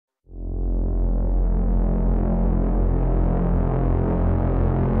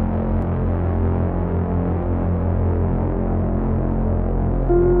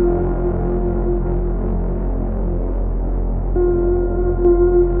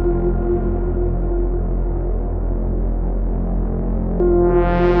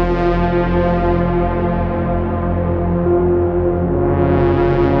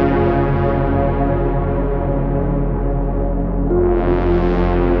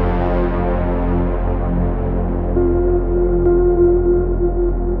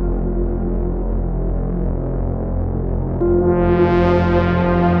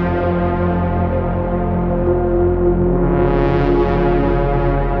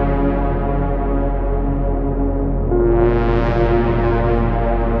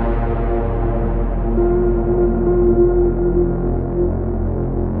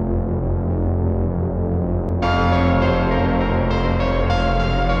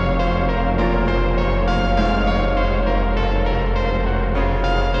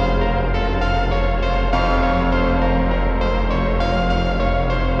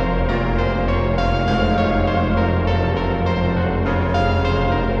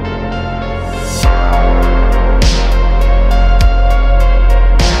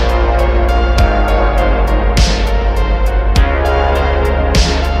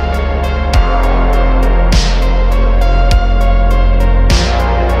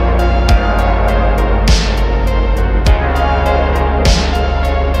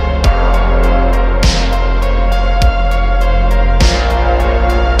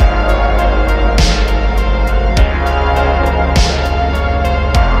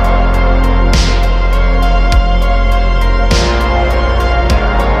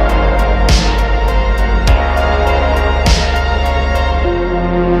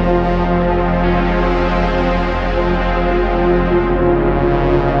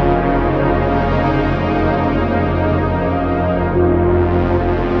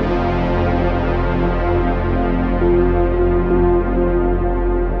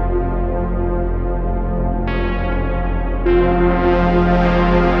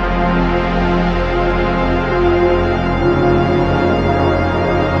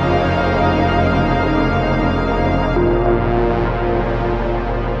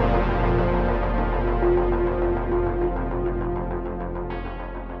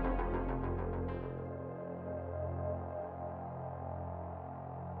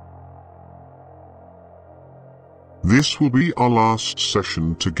This will be our last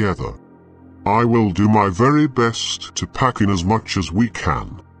session together. I will do my very best to pack in as much as we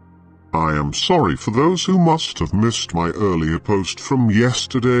can. I am sorry for those who must have missed my earlier post from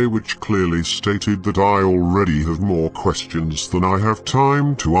yesterday, which clearly stated that I already have more questions than I have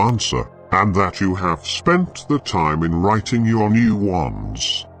time to answer, and that you have spent the time in writing your new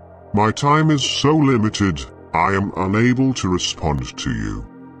ones. My time is so limited, I am unable to respond to you.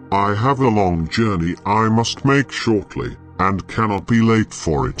 I have a long journey I must make shortly, and cannot be late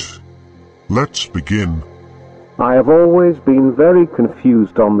for it. Let's begin. I have always been very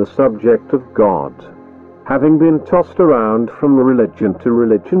confused on the subject of God. Having been tossed around from religion to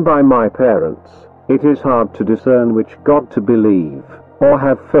religion by my parents, it is hard to discern which God to believe, or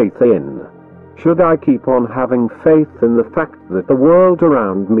have faith in. Should I keep on having faith in the fact that the world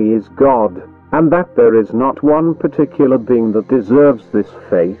around me is God, and that there is not one particular being that deserves this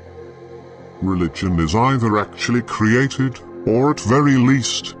faith? Religion is either actually created, or at very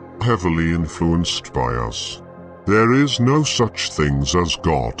least, heavily influenced by us. There is no such things as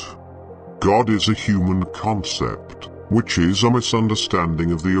God. God is a human concept, which is a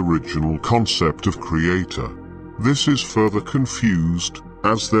misunderstanding of the original concept of creator. This is further confused,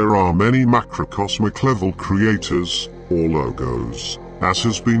 as there are many macrocosmic level creators, or logos, as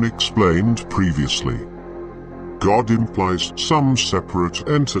has been explained previously. God implies some separate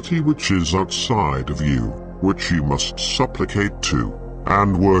entity which is outside of you, which you must supplicate to,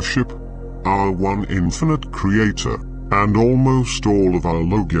 and worship. Our one infinite creator, and almost all of our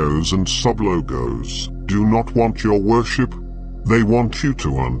logos and sub-logos, do not want your worship. They want you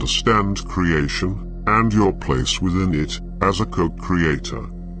to understand creation, and your place within it, as a co-creator.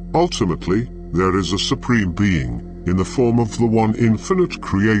 Ultimately, there is a supreme being, in the form of the one infinite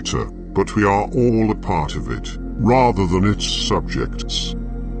creator, but we are all a part of it, rather than its subjects.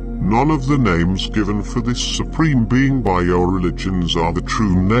 None of the names given for this supreme being by your religions are the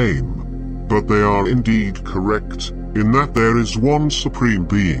true name. But they are indeed correct, in that there is one supreme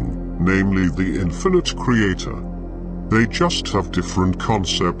being, namely the infinite creator. They just have different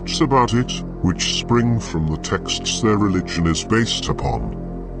concepts about it, which spring from the texts their religion is based upon.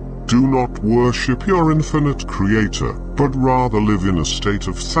 Do not worship your infinite creator, but rather live in a state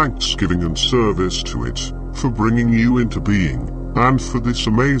of thanksgiving and service to it, for bringing you into being, and for this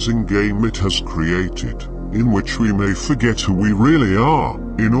amazing game it has created, in which we may forget who we really are,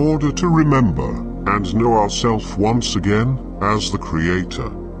 in order to remember, and know ourselves once again, as the Creator.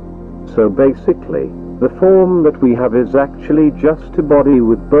 So basically, the form that we have is actually just a body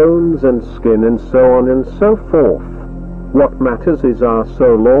with bones and skin and so on and so forth. What matters is our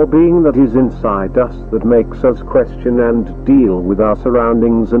soul or being that is inside us that makes us question and deal with our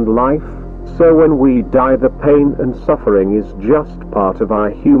surroundings and life. So when we die, the pain and suffering is just part of our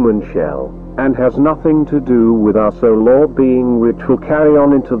human shell, and has nothing to do with our soul or being, which will carry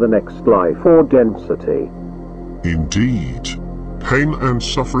on into the next life or density. Indeed, pain and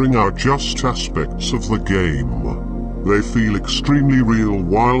suffering are just aspects of the game. They feel extremely real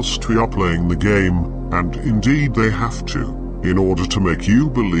whilst we are playing the game, and indeed they have to, in order to make you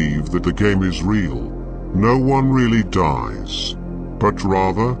believe that the game is real. No one really dies, but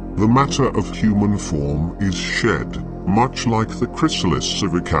rather, the matter of human form is shed, much like the chrysalis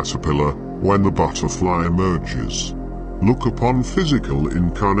of a caterpillar when the butterfly emerges. Look upon physical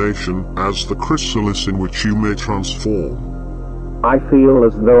incarnation as the chrysalis in which you may transform. I feel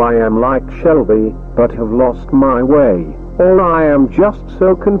as though I am like Shelby, but have lost my way, or I am just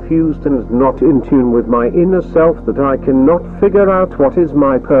so confused and not in tune with my inner self that I cannot figure out what is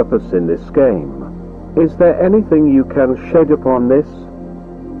my purpose in this game. Is there anything you can shed upon this?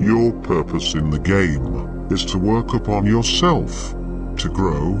 Your purpose in the game is to work upon yourself, to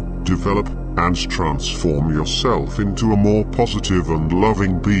grow, develop, and transform yourself into a more positive and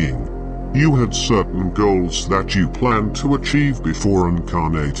loving being. You had certain goals that you planned to achieve before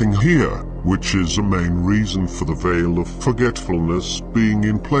incarnating here, which is a main reason for the veil of forgetfulness being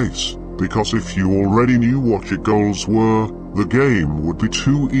in place, because if you already knew what your goals were, the game would be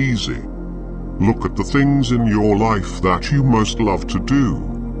too easy. Look at the things in your life that you most love to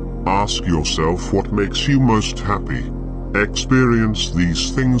do. Ask yourself what makes you most happy. Experience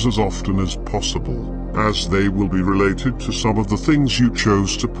these things as often as possible, as they will be related to some of the things you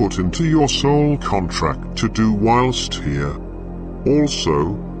chose to put into your soul contract to do whilst here.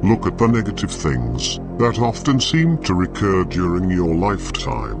 Also, look at the negative things that often seem to recur during your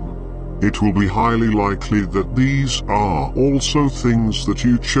lifetime. It will be highly likely that these are also things that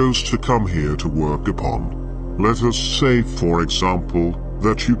you chose to come here to work upon. Let us say, for example,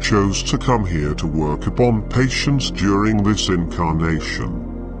 that you chose to come here to work upon patience during this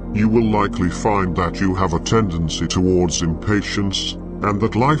incarnation. you will likely find that you have a tendency towards impatience, and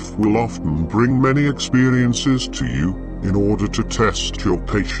that life will often bring many experiences to you in order to test your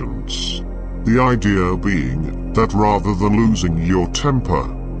patience. The idea being that rather than losing your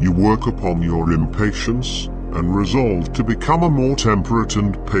temper, you work upon your impatience and resolve to become a more temperate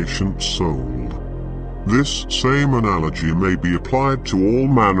and patient soul. This same analogy may be applied to all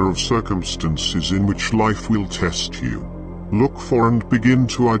manner of circumstances in which life will test you. Look for and begin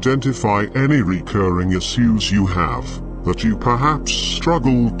to identify any recurring issues you have that you perhaps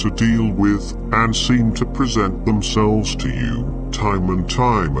struggle to deal with and seem to present themselves to you time and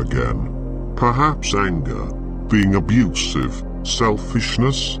time again. Perhaps anger, being abusive,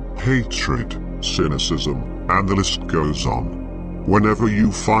 selfishness, hatred, cynicism, and the list goes on. Whenever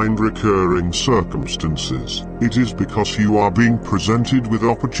you find recurring circumstances, it is because you are being presented with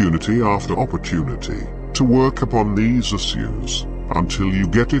opportunity after opportunity to work upon these issues until you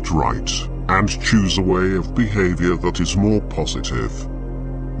get it right and choose a way of behavior that is more positive.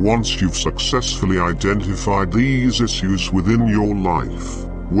 Once you've successfully identified these issues within your life,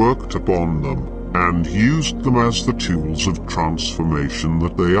 worked upon them, and used them as the tools of transformation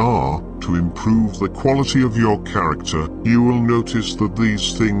that they are to improve the quality of your character, you will notice that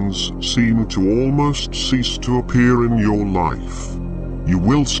these things seem to almost cease to appear in your life. You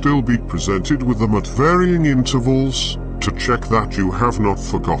will still be presented with them at varying intervals to check that you have not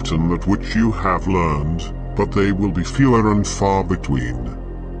forgotten that which you have learned, but they will be fewer and far between.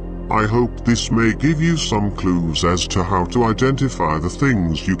 I hope this may give you some clues as to how to identify the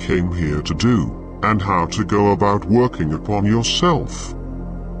things you came here to do, and how to go about working upon yourself.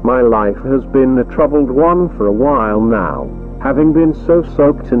 My life has been a troubled one for a while now, having been so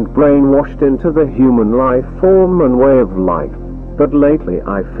soaked and brainwashed into the human life form and way of life. But lately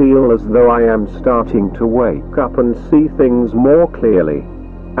I feel as though I am starting to wake up and see things more clearly.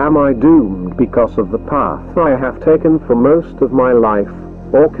 Am I doomed because of the path I have taken for most of my life,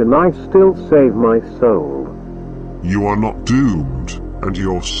 or can I still save my soul? You are not doomed, and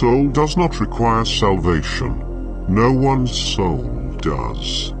your soul does not require salvation. No one's soul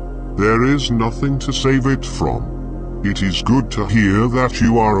does. There is nothing to save it from. It is good to hear that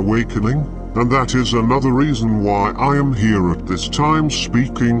you are awakening, and that is another reason why I am here at this time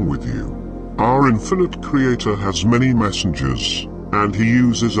speaking with you. Our infinite Creator has many messengers, and He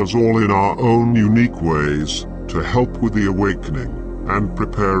uses us all in our own unique ways to help with the awakening and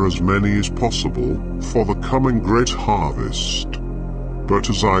prepare as many as possible for the coming great harvest. But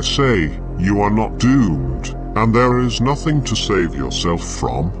as I say, you are not doomed, and there is nothing to save yourself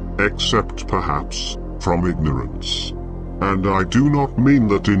from, except perhaps from ignorance. And I do not mean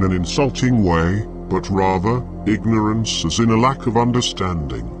that in an insulting way, but rather ignorance as in a lack of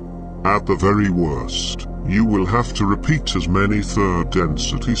understanding. At the very worst, you will have to repeat as many third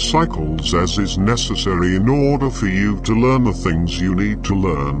density cycles as is necessary in order for you to learn the things you need to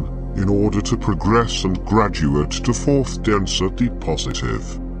learn in order to progress and graduate to fourth density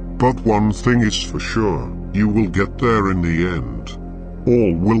positive. But one thing is for sure, you will get there in the end.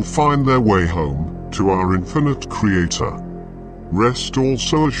 All will find their way home to our infinite Creator. Rest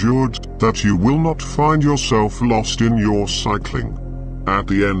also assured that you will not find yourself lost in your cycling at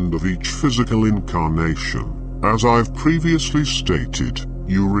the end of each physical incarnation. As I've previously stated,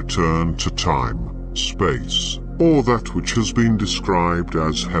 you return to time, space, or that which has been described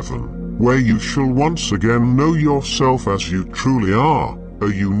as heaven, where you shall once again know yourself as you truly are, a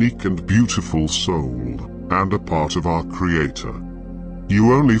unique and beautiful soul, and a part of our Creator.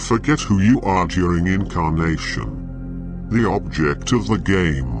 You only forget who you are during incarnation. The object of the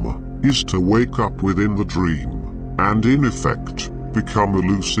game is to wake up within the dream, and in effect, become a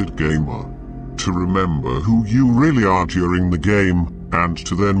lucid gamer, to remember who you really are during the game, and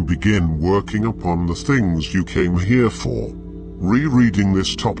to then begin working upon the things you came here for. Rereading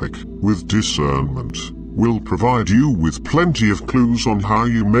this topic with discernment will provide you with plenty of clues on how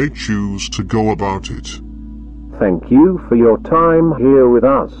you may choose to go about it. Thank you for your time here with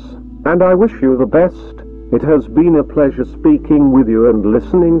us, and I wish you the best. It has been a pleasure speaking with you and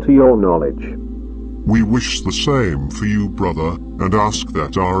listening to your knowledge. We wish the same for you, brother, and ask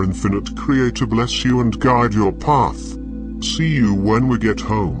that our infinite Creator bless you and guide your path. See you when we get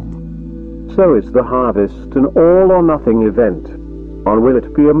home. So is the harvest an all-or-nothing event, or will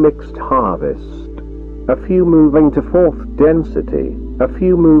it be a mixed harvest? A few moving to fourth density, a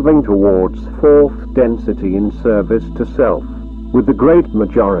few moving towards fourth density in service to self, with the great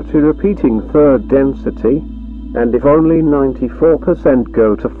majority repeating third density, and if only 94%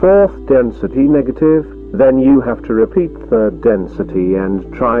 go to fourth density negative, then you have to repeat third density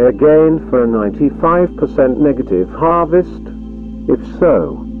and try again for a 95% negative harvest. If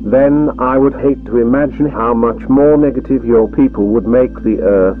so, then I would hate to imagine how much more negative your people would make the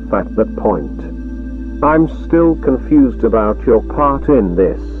earth at that point. I'm still confused about your part in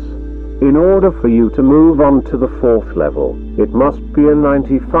this. In order for you to move on to the fourth level, it must be a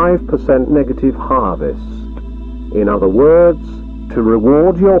 95% negative harvest. In other words, to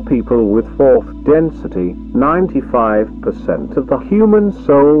reward your people with fourth density, 95% of the human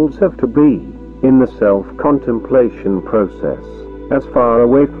souls have to be in the self-contemplation process, as far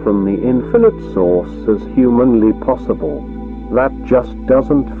away from the infinite source as humanly possible. That just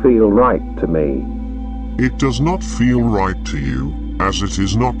doesn't feel right to me. It does not feel right to you, as it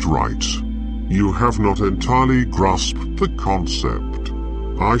is not right. You have not entirely grasped the concept.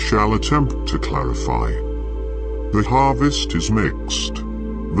 I shall attempt to clarify. The harvest is mixed.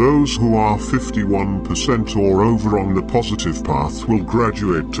 Those who are 51% or over on the positive path will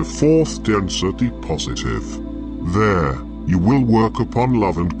graduate to fourth density positive. There, you will work upon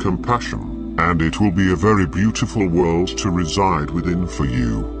love and compassion, and it will be a very beautiful world to reside within for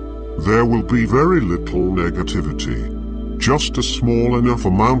you. There will be very little negativity, just a small enough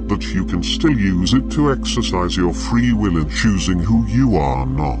amount that you can still use it to exercise your free will in choosing who you are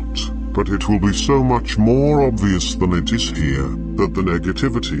not. But it will be so much more obvious than it is here, that the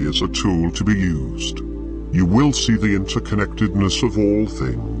negativity is a tool to be used. You will see the interconnectedness of all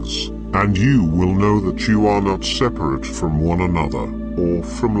things, and you will know that you are not separate from one another, or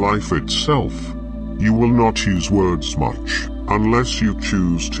from life itself. You will not use words much, unless you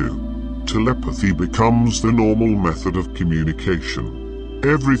choose to. Telepathy becomes the normal method of communication.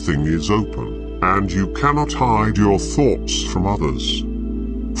 Everything is open, and you cannot hide your thoughts from others.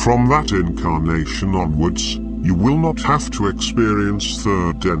 From that incarnation onwards, you will not have to experience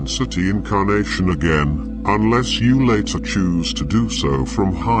third density incarnation again, unless you later choose to do so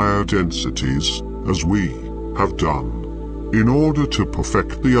from higher densities, as we have done. In order to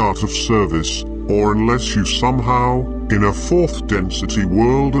perfect the art of service, or unless you somehow, in a fourth density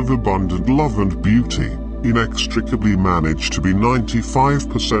world of abundant love and beauty, inextricably manage to be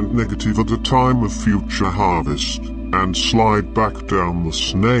 95% negative at a time of future harvest, and slide back down the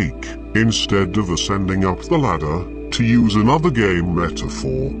snake, instead of ascending up the ladder, to use another game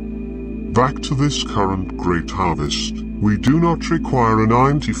metaphor. Back to this current great harvest, we do not require a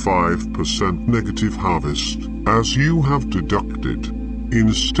 95% negative harvest, as you have deducted.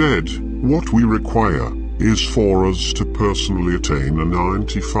 Instead, what we require is for us to personally attain a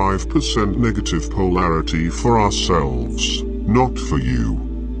 95% negative polarity for ourselves, not for you.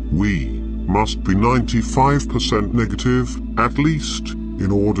 We must be 95% negative, at least,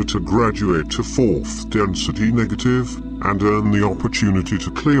 in order to graduate to fourth density negative, and earn the opportunity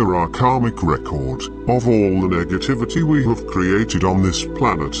to clear our karmic record of all the negativity we have created on this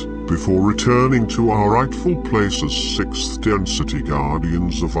planet, before returning to our rightful place as sixth density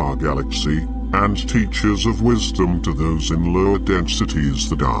guardians of our galaxy, and teachers of wisdom to those in lower densities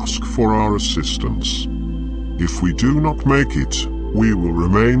that ask for our assistance. If we do not make it, we will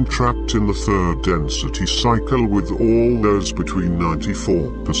remain trapped in the third density cycle with all those between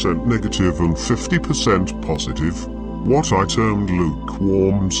 94% negative and 50% positive, what I termed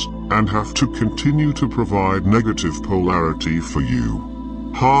lukewarms, and have to continue to provide negative polarity for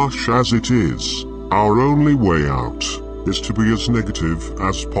you. Harsh as it is, our only way out is to be as negative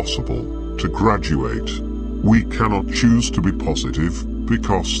as possible, to graduate. We cannot choose to be positive,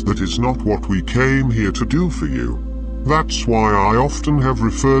 because that is not what we came here to do for you. That's why I often have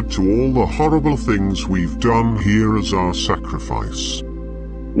referred to all the horrible things we've done here as our sacrifice.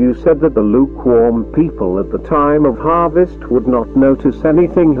 You said that the lukewarm people at the time of harvest would not notice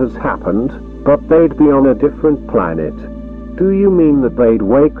anything has happened, but they'd be on a different planet. Do you mean that they'd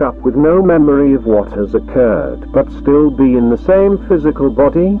wake up with no memory of what has occurred, but still be in the same physical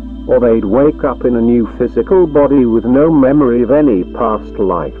body? Or they'd wake up in a new physical body with no memory of any past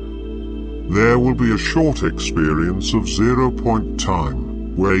life? There will be a short experience of 0-point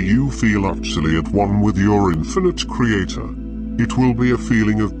time, where you feel utterly at one with your infinite creator. It will be a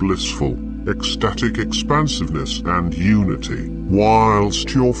feeling of blissful, ecstatic expansiveness and unity,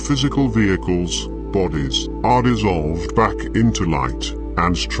 whilst your physical vehicles, bodies, are dissolved back into light,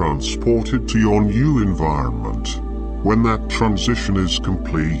 and transported to your new environment. When that transition is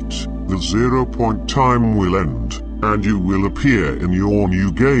complete, the 0-point time will end, and you will appear in your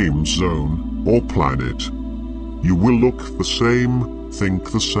new game zone, or planet. You will look the same,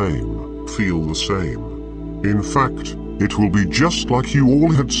 think the same, feel the same. In fact, it will be just like you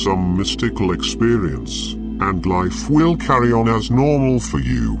all had some mystical experience, and life will carry on as normal for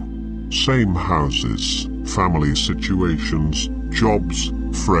you. Same houses, family situations, jobs,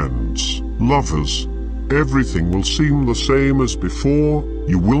 friends, lovers. Everything will seem the same as before.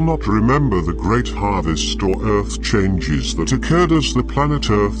 You will not remember the great harvest or earth changes that occurred as the planet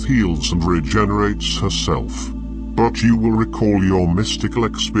Earth heals and regenerates herself. But you will recall your mystical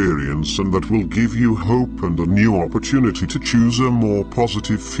experience, and that will give you hope and a new opportunity to choose a more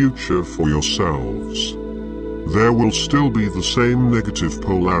positive future for yourselves. There will still be the same negative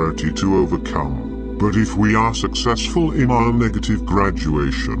polarity to overcome, but if we are successful in our negative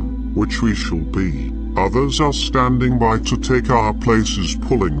graduation, which we shall be, others are standing by to take our places,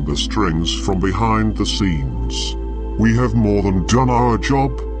 pulling the strings from behind the scenes. We have more than done our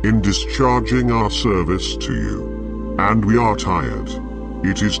job in discharging our service to you, and we are tired.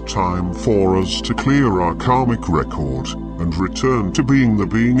 It is time for us to clear our karmic record and return to being the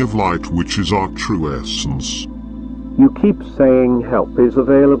being of light, which is our true essence. You keep saying help is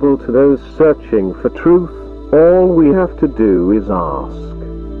available to those searching for truth. All we have to do is ask.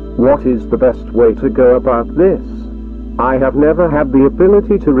 What is the best way to go about this? I have never had the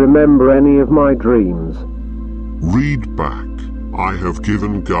ability to remember any of my dreams. Read back. I have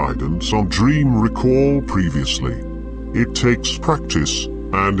given guidance on dream recall previously. It takes practice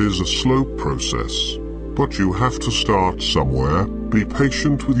and is a slow process. But you have to start somewhere. Be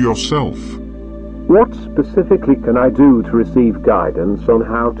patient with yourself. What specifically can I do to receive guidance on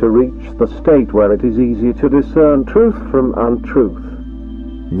how to reach the state where it is easier to discern truth from untruth?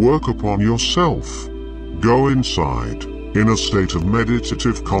 Work upon yourself. Go inside, in a state of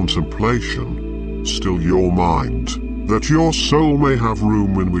meditative contemplation. Still your mind, that your soul may have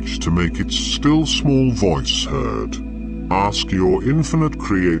room in which to make its still small voice heard. Ask your infinite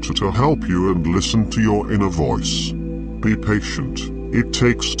creator to help you and listen to your inner voice. Be patient. It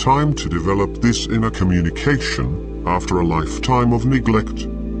takes time to develop this inner communication after a lifetime of neglect.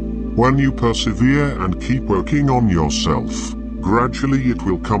 When you persevere and keep working on yourself, gradually it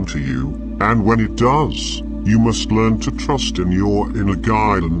will come to you, and when it does, you must learn to trust in your inner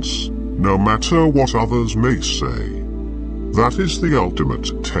guidance, no matter what others may say. That is the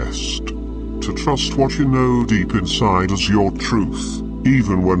ultimate test. To trust what you know deep inside as your truth,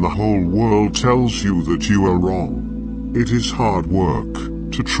 even when the whole world tells you that you are wrong. It is hard work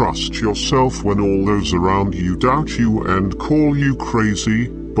to trust yourself when all those around you doubt you and call you crazy,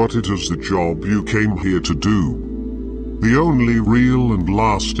 but it is the job you came here to do. The only real and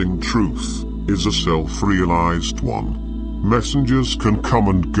lasting truth is a self-realized one. Messengers can come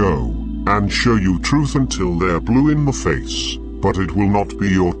and go, and show you truth until they're blue in the face, but it will not be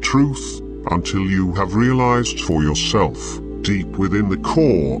your truth until you have realized for yourself, deep within the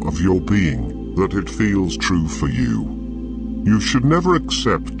core of your being, that it feels true for you. You should never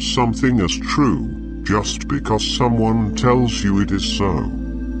accept something as true just because someone tells you it is so.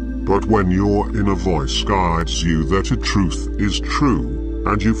 But when your inner voice guides you that a truth is true,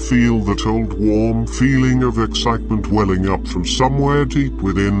 and you feel that old warm feeling of excitement welling up from somewhere deep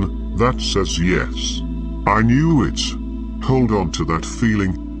within, that says yes. I knew it. Hold on to that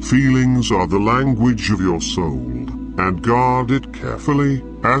feeling. Feelings are the language of your soul, and guard it carefully,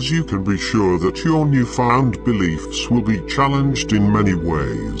 as you can be sure that your newfound beliefs will be challenged in many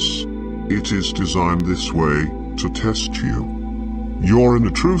ways. It is designed this way to test you. Your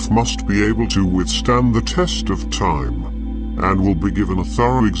inner truth must be able to withstand the test of time, and will be given a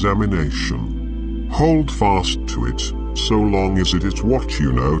thorough examination. Hold fast to it, so long as it is what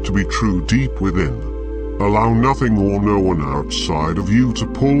you know to be true deep within. Allow nothing or no one outside of you to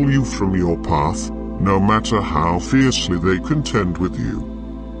pull you from your path, no matter how fiercely they contend with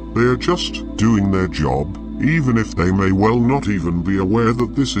you. They are just doing their job, even if they may well not even be aware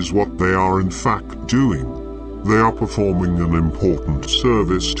that this is what they are in fact doing. They are performing an important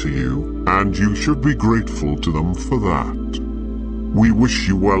service to you, and you should be grateful to them for that. We wish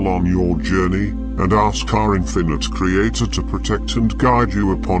you well on your journey, and ask our infinite creator to protect and guide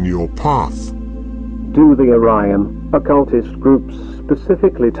you upon your path. Do the Orion occultist groups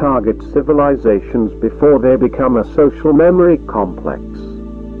specifically target civilizations before they become a social memory complex?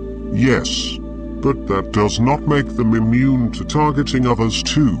 Yes, but that does not make them immune to targeting others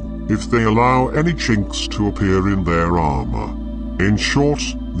too, if they allow any chinks to appear in their armor. In short,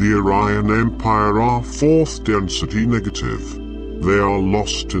 the Orion Empire are fourth density negative. They are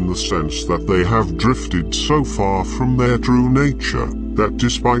lost in the sense that they have drifted so far from their true nature, that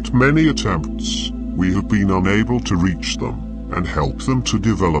despite many attempts, we have been unable to reach them and help them to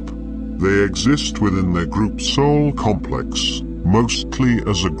develop. They exist within their group soul complex, mostly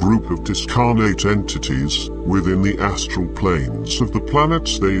as a group of discarnate entities within the astral planes of the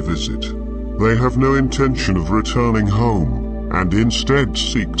planets they visit. They have no intention of returning home, and instead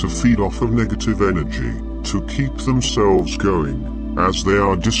seek to feed off of negative energy to keep themselves going, as they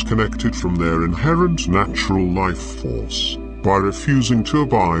are disconnected from their inherent natural life force. by refusing to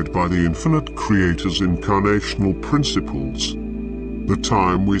abide by the infinite Creator's incarnational principles. The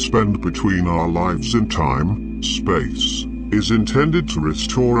time we spend between our lives in time, space, is intended to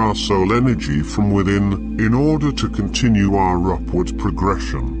restore our soul energy from within in order to continue our upward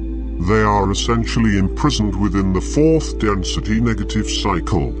progression. They are essentially imprisoned within the fourth density negative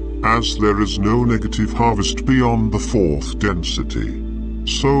cycle, as there is no negative harvest beyond the fourth density.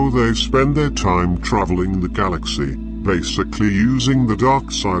 So they spend their time traveling the galaxy, basically using the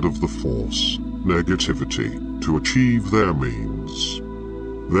dark side of the Force, negativity, to achieve their means.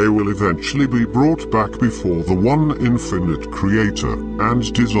 They will eventually be brought back before the one infinite Creator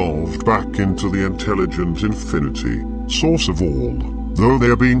and dissolved back into the intelligent infinity, source of all, though they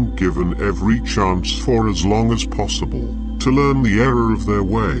are being given every chance for as long as possible to learn the error of their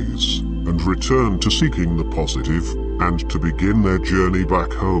ways and return to seeking the positive and to begin their journey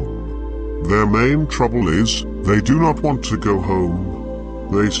back home. Their main trouble is, they do not want to go home.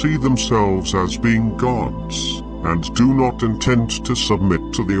 They see themselves as being gods, and do not intend to submit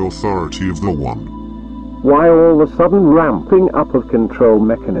to the authority of the One. Why all the sudden ramping up of control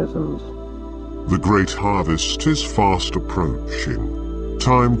mechanisms? The great harvest is fast approaching.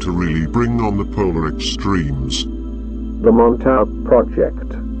 Time to really bring on the polar extremes. The Montauk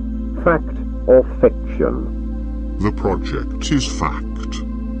Project. Fact or fiction? The project is fact,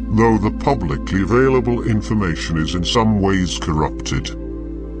 though the publicly available information is in some ways corrupted.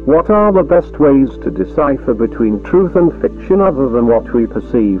 What are the best ways to decipher between truth and fiction other than what we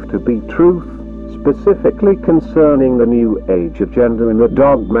perceive to be truth, specifically concerning the New Age agenda in the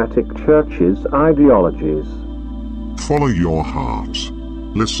dogmatic church's ideologies? Follow your heart.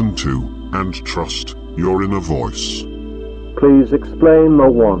 Listen to, and trust, your inner voice. Please explain the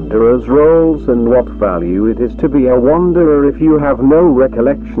wanderer's roles and what value it is to be a wanderer if you have no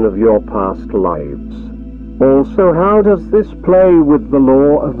recollection of your past lives. Also, how does this play with the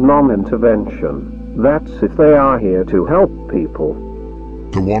law of non-intervention? That's if they are here to help people.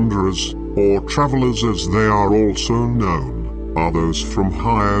 The wanderers, or travelers as they are also known, are those from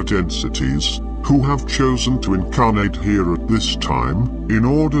higher densities who have chosen to incarnate here at this time in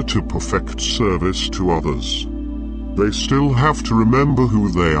order to perfect service to others. They still have to remember who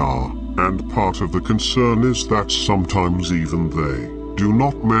they are, and part of the concern is that sometimes even they do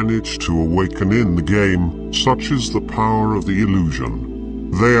not manage to awaken in the game, such is the power of the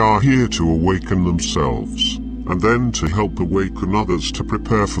illusion. They are here to awaken themselves, and then to help awaken others to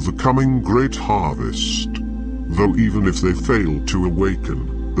prepare for the coming great harvest. Though even if they fail to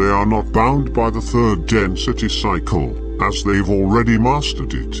awaken, they are not bound by the third density cycle, as they've already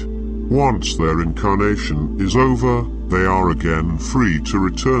mastered it. Once their incarnation is over, they are again free to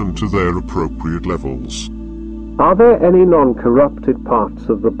return to their appropriate levels. Are there any non-corrupted parts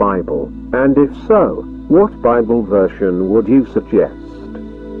of the Bible? And if so, what Bible version would you suggest?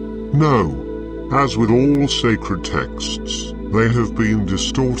 No. As with all sacred texts, they have been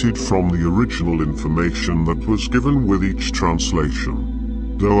distorted from the original information that was given with each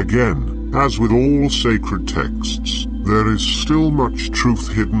translation. Though again, as with all sacred texts, there is still much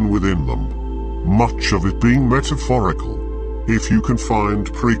truth hidden within them, much of it being metaphorical. If you can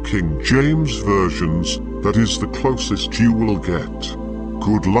find pre-King James versions, that is the closest you will get.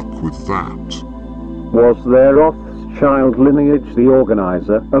 Good luck with that. Was their Rothschild lineage the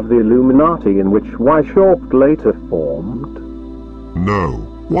organizer of the Illuminati in which Weishaupt later formed?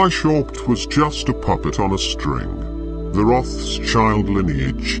 No, Weishaupt was just a puppet on a string. The Rothschild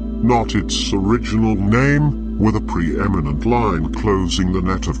lineage, not its original name, with a preeminent line closing the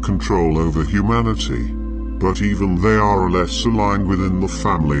net of control over humanity. But even they are less aligned within the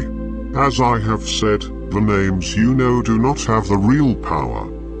family. As I have said, the names you know do not have the real power.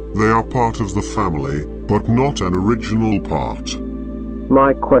 They are part of the family, but not an original part.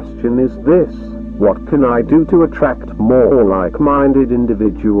 My question is this: what can I do to attract more like-minded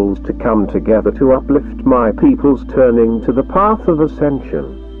individuals to come together to uplift my people's turning to the path of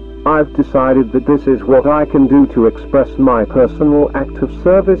ascension? I've decided that this is what I can do to express my personal act of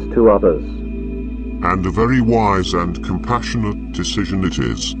service to others. And a very wise and compassionate decision it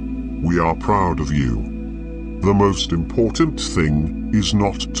is. We are proud of you. The most important thing is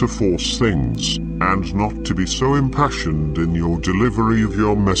not to force things, and not to be so impassioned in your delivery of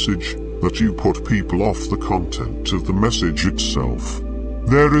your message that you put people off the content of the message itself.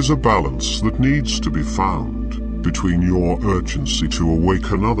 There is a balance that needs to be found between your urgency to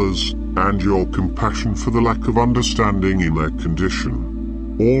awaken others and your compassion for the lack of understanding in their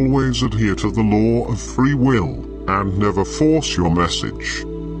condition. Always adhere to the law of free will and never force your message.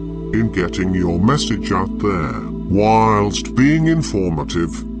 In getting your message out there, whilst being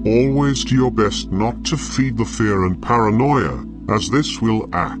informative, Always do your best not to feed the fear and paranoia, as this will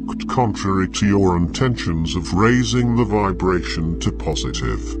act contrary to your intentions of raising the vibration to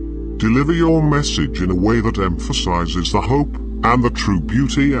positive. Deliver your message in a way that emphasizes the hope and the true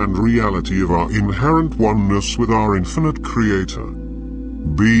beauty and reality of our inherent oneness with our infinite Creator.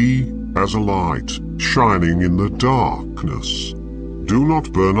 Be as a light, shining in the darkness. Do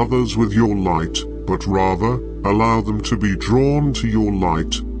not burn others with your light, but rather, allow them to be drawn to your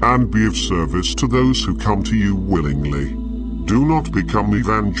light, and be of service to those who come to you willingly. Do not become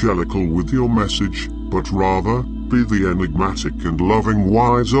evangelical with your message, but rather, be the enigmatic and loving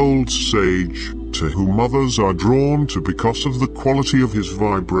wise old sage, to whom others are drawn to because of the quality of his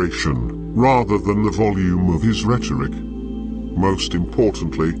vibration, rather than the volume of his rhetoric. Most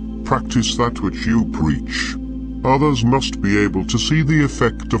importantly, practice that which you preach. Others must be able to see the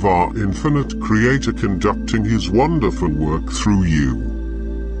effect of our infinite Creator conducting his wonderful work through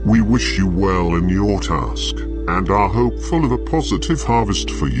you. We wish you well in your task, and are hopeful of a positive harvest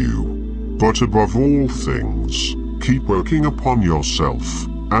for you. But above all things, keep working upon yourself,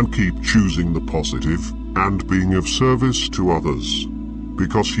 and keep choosing the positive, and being of service to others.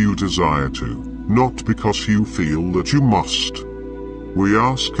 Because you desire to, not because you feel that you must. We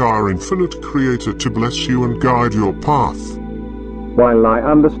ask our infinite Creator to bless you and guide your path. While I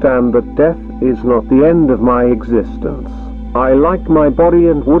understand that death is not the end of my existence, I like my body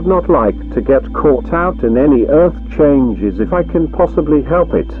and would not like to get caught out in any earth changes if I can possibly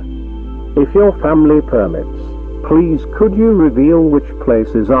help it. If your family permits, please could you reveal which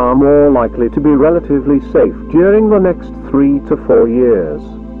places are more likely to be relatively safe during the next 3 to 4 years?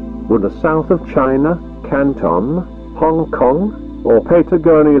 Would the south of China, Canton, Hong Kong, or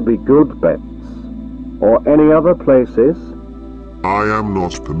Patagonia be good bets? Or any other places? I am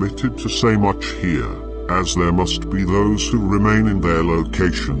not permitted to say much here, as there must be those who remain in their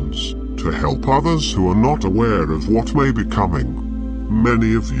locations, to help others who are not aware of what may be coming.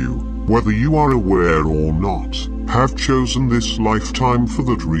 Many of you, whether you are aware or not, have chosen this lifetime for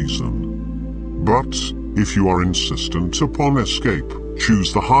that reason. But, if you are insistent upon escape,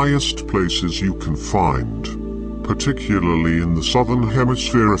 choose the highest places you can find. Particularly in the southern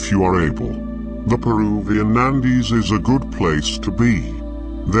hemisphere if you are able. The Peruvian Andes is a good place to be.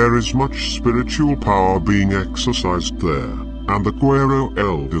 There is much spiritual power being exercised there, and the Guerrero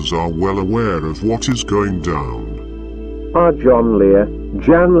elders are well aware of what is going down. Are John Lear,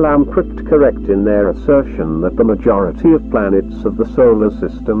 Jan Lamprecht correct in their assertion that the majority of planets of the solar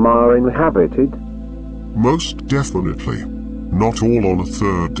system are inhabited? Most definitely. Not all on a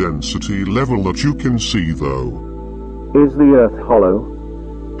third density level that you can see though. Is the Earth hollow?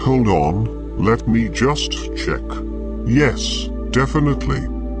 Hold on, let me just check. Yes, definitely.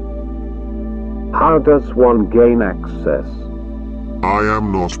 How does one gain access? I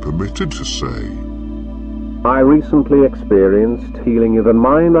am not permitted to say. I recently experienced healing of a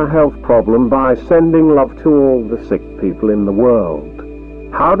minor health problem by sending love to all the sick people in the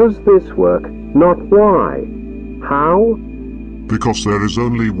world. How does this work? Not why. How? Because there is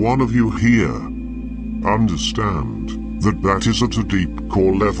only one of you here. Understand that is at a deep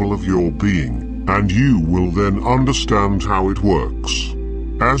core level of your being, and you will then understand how it works.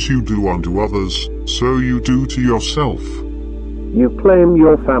 As you do unto others, so you do to yourself. You claim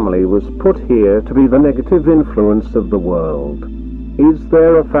your family was put here to be the negative influence of the world. Is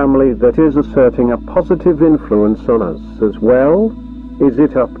there a family that is asserting a positive influence on us as well? Is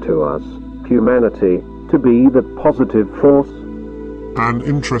it up to us, humanity, to be the positive force? An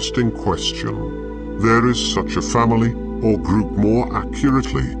interesting question. There is such a family, or group more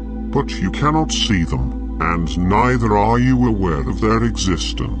accurately, but you cannot see them, and neither are you aware of their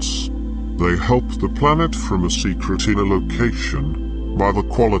existence. They help the planet from a secret inner location, by the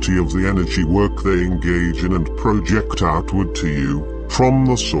quality of the energy work they engage in and project outward to you, from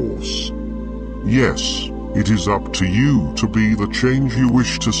the source. Yes, it is up to you to be the change you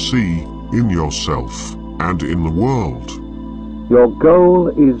wish to see, in yourself, and in the world. Your goal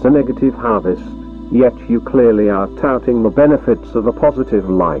is a negative harvest. Yet you clearly are touting the benefits of a positive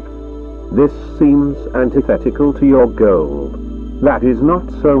life. This seems antithetical to your goal. That is not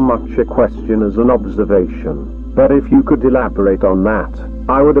so much a question as an observation, but if you could elaborate on that,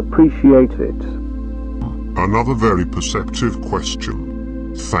 I would appreciate it. Another very perceptive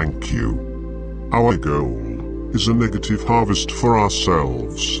question. Thank you. Our goal is a negative harvest for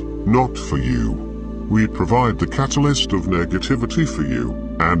ourselves, not for you. We provide the catalyst of negativity for you,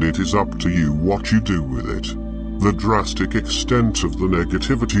 and it is up to you what you do with it. The drastic extent of the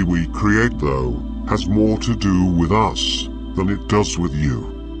negativity we create, though, has more to do with us than it does with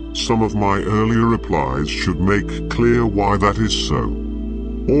you. Some of my earlier replies should make clear why that is so.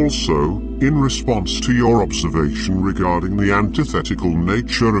 Also, in response to your observation regarding the antithetical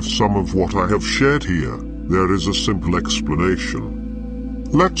nature of some of what I have shared here, there is a simple explanation.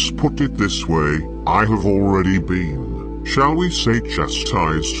 Let's put it this way, I have already been, shall we say,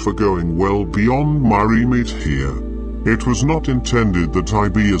 chastised for going well beyond my remit here. It was not intended that I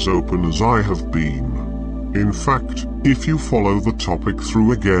be as open as I have been. In fact, if you follow the topic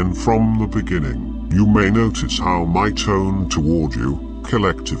through again from the beginning, you may notice how my tone toward you,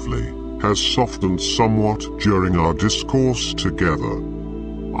 collectively, has softened somewhat during our discourse together.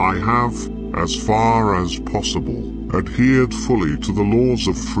 I have, as far as possible, adhered fully to the laws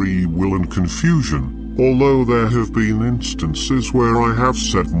of free will and confusion, although there have been instances where I have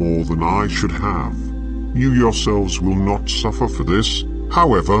said more than I should have. You yourselves will not suffer for this,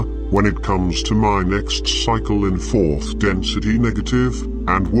 however, when it comes to my next cycle in 4th density negative,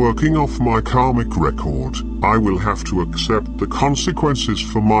 and working off my karmic record, I will have to accept the consequences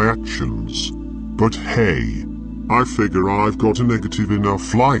for my actions. But hey, I figure I've got a negative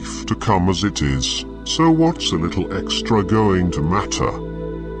enough life to come as it is, so what's a little extra going to matter?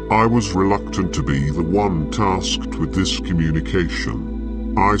 I was reluctant to be the one tasked with this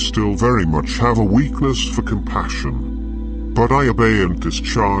communication. I still very much have a weakness for compassion. But I obey and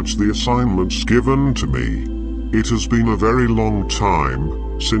discharge the assignments given to me. It has been a very long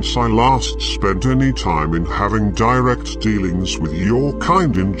time since I last spent any time in having direct dealings with your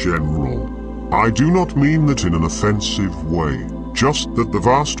kind in general. I do not mean that in an offensive way, just that the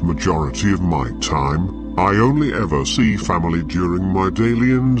vast majority of my time, I only ever see family during my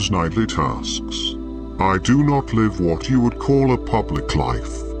daily and nightly tasks. I do not live what you would call a public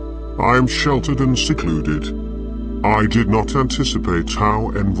life. I am sheltered and secluded. I did not anticipate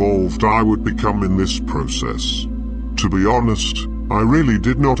how involved I would become in this process. To be honest, I really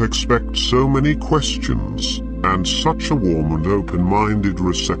did not expect so many questions, and such a warm and open-minded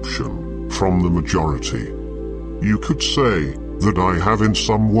reception from the majority. You could say that I have in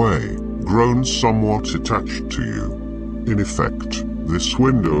some way grown somewhat attached to you. In effect, this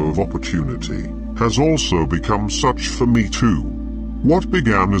window of opportunity has also become such for me too. What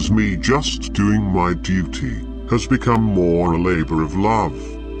began as me just doing my duty has become more a labor of love,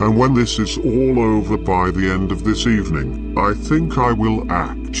 and when this is all over by the end of this evening, I think I will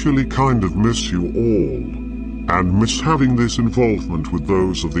actually kind of miss you all, and miss having this involvement with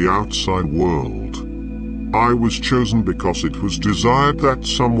those of the outside world. I was chosen because it was desired that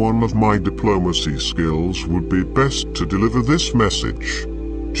someone of my diplomacy skills would be best to deliver this message.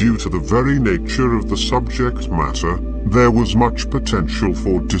 Due to the very nature of the subject matter, there was much potential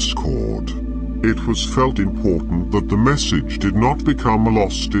for discord. It was felt important that the message did not become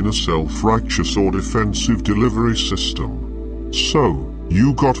lost in a self-righteous or defensive delivery system. So,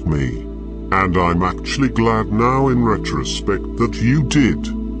 you got me. And I'm actually glad now in retrospect that you did.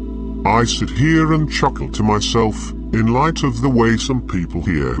 I sit here and chuckle to myself, in light of the way some people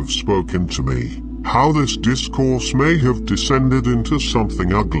here have spoken to me, how this discourse may have descended into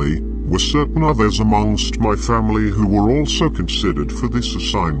something ugly, with certain others amongst my family who were also considered for this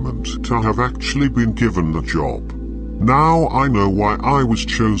assignment to have actually been given the job. Now I know why I was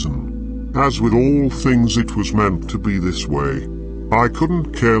chosen. As with all things, it was meant to be this way. I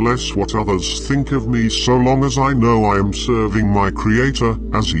couldn't care less what others think of me so long as I know I am serving my Creator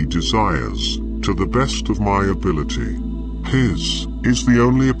as He desires, to the best of my ability. His is the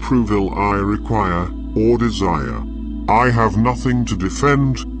only approval I require or desire. I have nothing to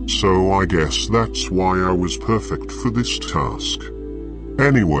defend, so I guess that's why I was perfect for this task.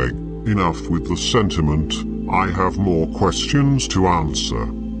 Anyway, enough with the sentiment. I have more questions to answer.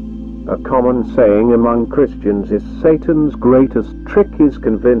 A common saying among Christians is Satan's greatest trick is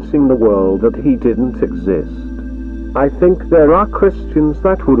convincing the world that he didn't exist. I think there are Christians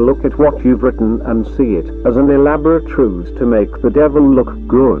that would look at what you've written and see it as an elaborate ruse to make the devil look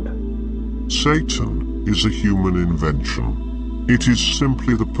good. Satan is a human invention. It is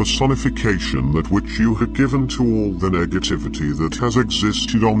simply the personification that which you have given to all the negativity that has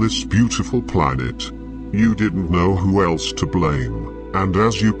existed on this beautiful planet. You didn't know who else to blame, and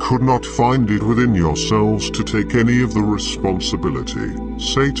as you could not find it within yourselves to take any of the responsibility,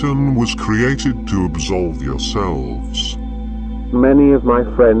 Satan was created to absolve yourselves. Many of my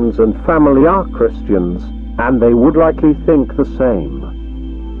friends and family are Christians, and they would likely think the same.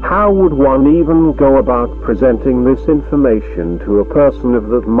 How would one even go about presenting this information to a person of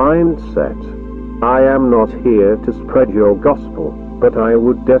that mindset? I am not here to spread your gospel, but I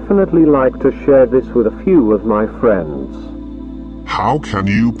would definitely like to share this with a few of my friends. How can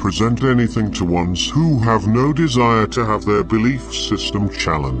you present anything to ones who have no desire to have their belief system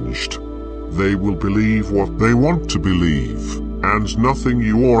challenged? They will believe what they want to believe. and nothing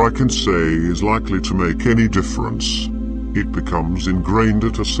you or I can say is likely to make any difference. It becomes ingrained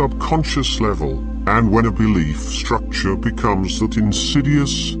at a subconscious level, and when a belief structure becomes that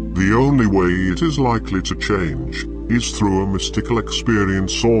insidious, the only way it is likely to change is through a mystical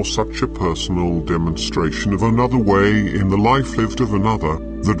experience or such a personal demonstration of another way in the life lived of another,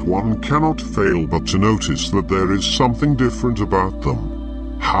 that one cannot fail but to notice that there is something different about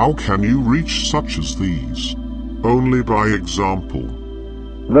them. How can you reach such as these? Only by example.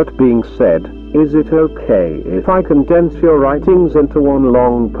 That being said, is it okay if I condense your writings into one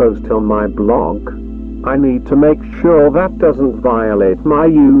long post on my blog? I need to make sure that doesn't violate my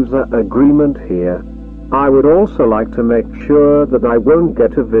user agreement here. I would also like to make sure that I won't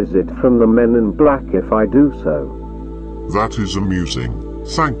get a visit from the men in black if I do so. That is amusing.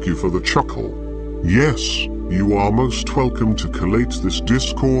 Thank you for the chuckle. Yes, you are most welcome to collate this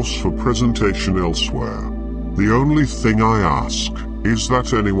discourse for presentation elsewhere. The only thing I ask is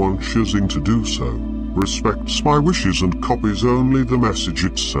that anyone choosing to do so respects my wishes and copies only the message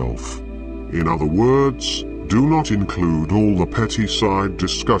itself. In other words, do not include all the petty side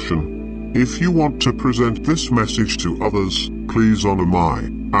discussion. If you want to present this message to others, please honor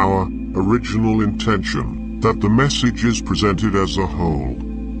our original intention, that the message is presented as a whole.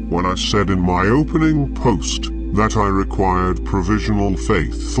 When I said in my opening post that I required provisional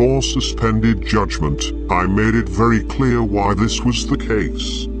faith or suspended judgment, I made it very clear why this was the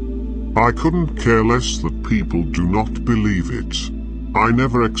case. I couldn't care less that people do not believe it. I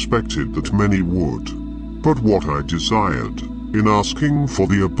never expected that many would. But what I desired, in asking for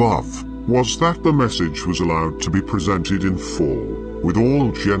the above, was that the message was allowed to be presented in full, with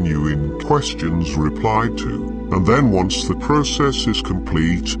all genuine questions replied to, and then once the process is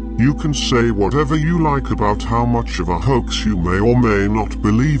complete, you can say whatever you like about how much of a hoax you may or may not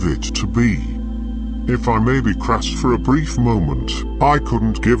believe it to be. If I may be crass for a brief moment, I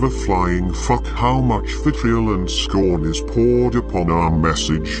couldn't give a flying fuck how much vitriol and scorn is poured upon our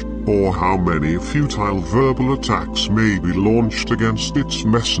message, or how many futile verbal attacks may be launched against its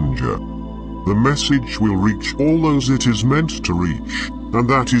messenger. The message will reach all those it is meant to reach, and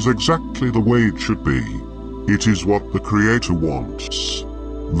that is exactly the way it should be. It is what the Creator wants.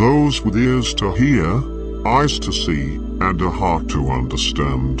 Those with ears to hear, eyes to see, and a heart to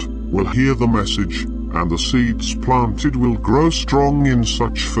understand, will hear the message, and the seeds planted will grow strong in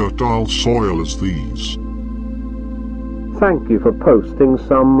such fertile soil as these. Thank you for posting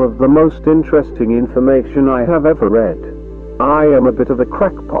some of the most interesting information I have ever read. I am a bit of a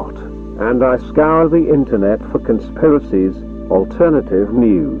crackpot, and I scour the internet for conspiracies, alternative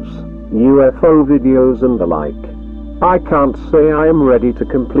news, UFO videos and the like. I can't say I am ready to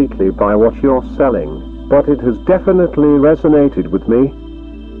completely buy what you're selling, but it has definitely resonated with me.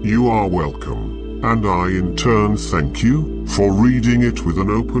 You are welcome, and I in turn thank you for reading it with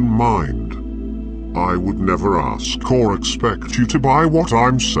an open mind. I would never ask or expect you to buy what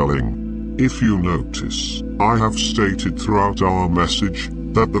I'm selling. If you notice, I have stated throughout our message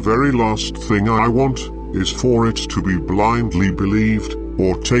that the very last thing I want is for it to be blindly believed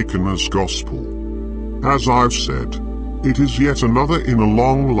or taken as gospel. As I've said, it is yet another in a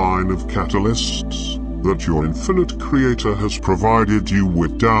long line of catalysts that your infinite Creator has provided you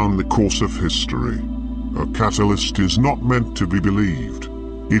with down the course of history. A catalyst is not meant to be believed.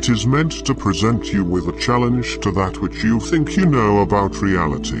 It is meant to present you with a challenge to that which you think you know about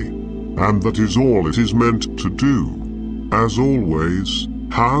reality. And that is all it is meant to do. As always,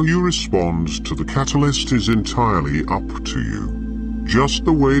 how you respond to the catalyst is entirely up to you. Just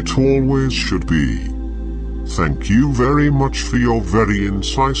the way it always should be. Thank you very much for your very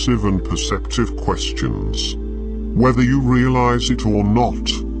incisive and perceptive questions. Whether you realize it or not,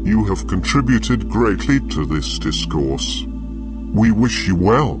 you have contributed greatly to this discourse. We wish you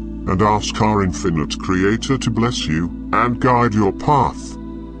well, and ask our infinite Creator to bless you, and guide your path.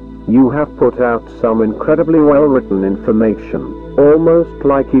 You have put out some incredibly well-written information, almost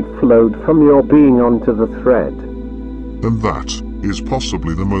like it flowed from your being onto the thread. And that is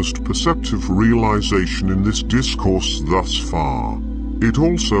possibly the most perceptive realization in this discourse thus far. It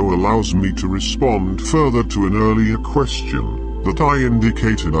also allows me to respond further to an earlier question that I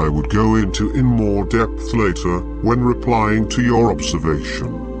indicated I would go into in more depth later when replying to your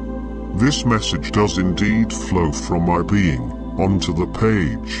observation. This message does indeed flow from my being onto the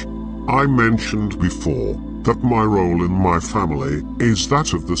page. I mentioned before that my role in my family is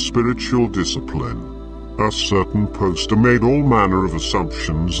that of the spiritual discipline. A certain poster made all manner of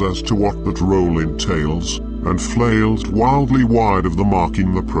assumptions as to what that role entails, and flailed wildly wide of the mark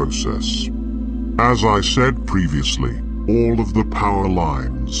in the process. As I said previously, all of the power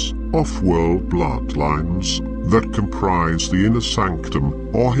lines, off-world bloodlines, that comprise the inner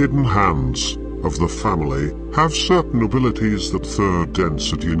sanctum or hidden hands of the family have certain abilities that third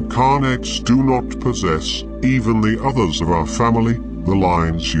density incarnates do not possess, even the others of our family, the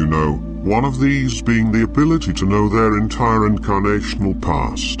lines you know, one of these being the ability to know their entire incarnational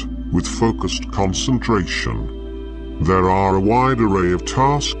past, with focused concentration. There are a wide array of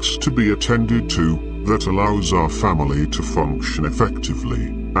tasks to be attended to that allows our family to function effectively,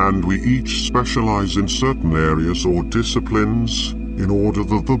 and we each specialize in certain areas or disciplines in order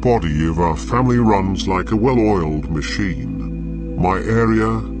that the body of our family runs like a well-oiled machine. My area,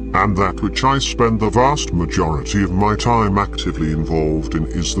 and that which I spend the vast majority of my time actively involved in,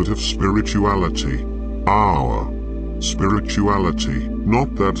 is that of spirituality. Our spirituality,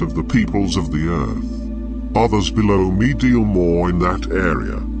 not that of the peoples of the earth. Others below me deal more in that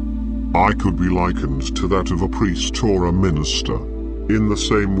area. I could be likened to that of a priest or a minister, in the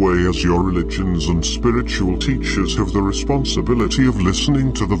same way as your religions and spiritual teachers have the responsibility of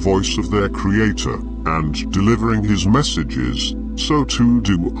listening to the voice of their Creator and delivering His messages, so too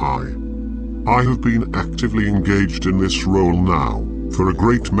do I. I have been actively engaged in this role now for a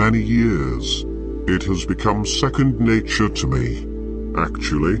great many years. It has become second nature to me.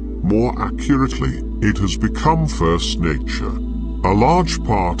 Actually, more accurately, it has become first nature. A large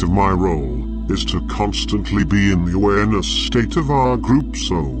part of my role is to constantly be in the awareness state of our group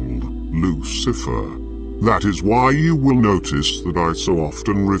soul, Lucifer. That is why you will notice that I so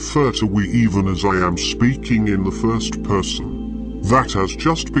often refer to we even as I am speaking in the first person. That has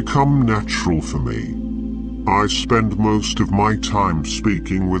just become natural for me. I spend most of my time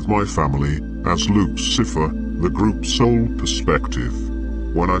speaking with my family as Lucifer, the group soul perspective.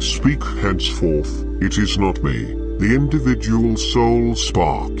 When I speak henceforth, it is not me, the individual soul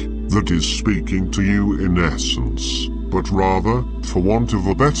spark, that is speaking to you in essence, but rather, for want of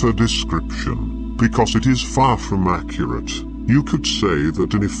a better description, because it is far from accurate, you could say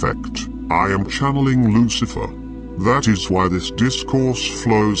that in effect, I am channeling Lucifer. That is why this discourse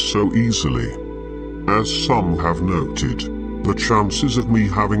flows so easily. As some have noted, the chances of me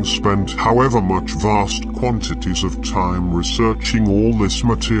having spent however much vast quantities of time researching all this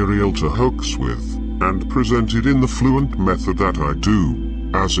material to hoax with, and present it in the fluent method that I do,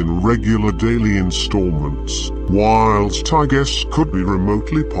 as in regular daily installments, whilst I guess could be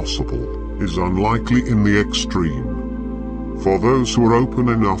remotely possible, is unlikely in the extreme. For those who are open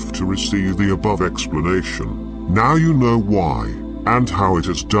enough to receive the above explanation, now you know why, and how it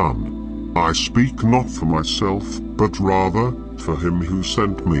is done. I speak not for myself, but rather for him who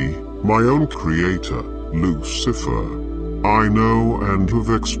sent me, my own Creator, Lucifer. I know and have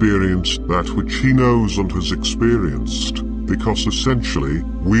experienced that which he knows and has experienced, because essentially,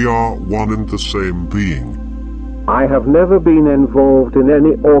 we are one and the same being. I have never been involved in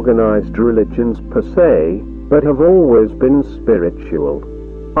any organized religions per se, but have always been spiritual.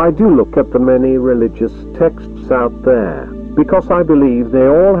 I do look at the many religious texts out there, because I believe they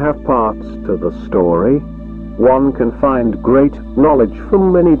all have parts to the story. One can find great knowledge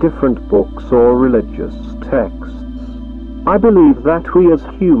from many different books or religious texts. I believe that we as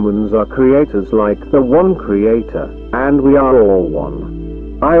humans are creators like the one Creator, and we are all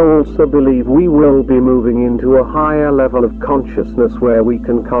one. I also believe we will be moving into a higher level of consciousness where we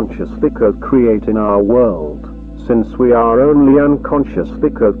can consciously co-create in our world, since we are only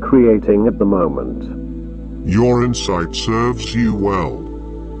unconsciously co-creating at the moment. Your insight serves you well.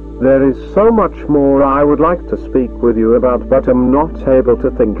 There is so much more I would like to speak with you about, but am not able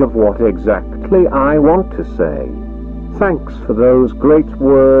to think of what exactly I want to say. Thanks for those great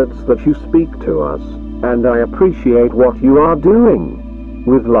words that you speak to us, and I appreciate what you are doing.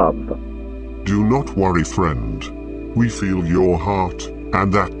 With love. Do not worry, friend. We feel your heart,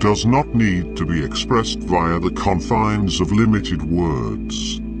 and that does not need to be expressed via the confines of limited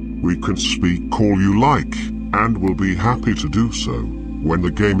words. We can speak all you like, and will be happy to do so when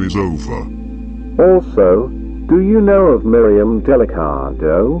the game is over. Also, do you know of Miriam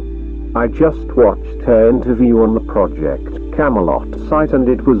DeCode? I just watched her interview on the Project Camelot site and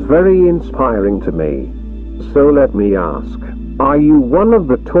it was very inspiring to me. So let me ask, are you one of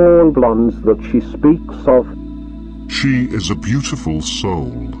the tall blondes that she speaks of? She is a beautiful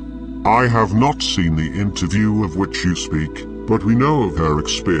soul. I have not seen the interview of which you speak, but we know of her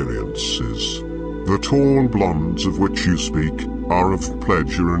experiences. The tall blondes of which you speak are of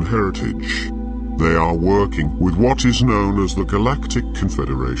Pledgeran heritage. They are working with what is known as the Galactic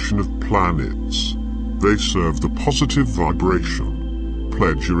Confederation of Planets. They serve the positive vibration.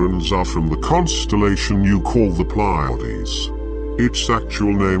 Pledgerans are from the constellation you call the Pleiades. Its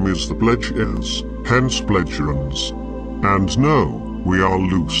actual name is the Pledges, hence Pledgerans. And no, we are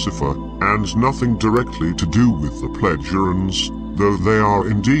Lucifer, and nothing directly to do with the Pledgerans, though they are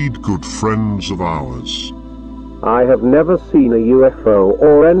indeed good friends of ours. I have never seen a UFO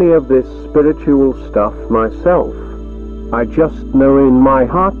or any of this spiritual stuff myself. I just know in my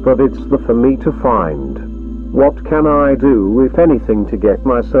heart that it's for me to find. What can I do, if anything, to get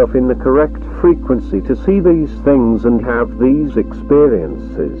myself in the correct frequency to see these things and have these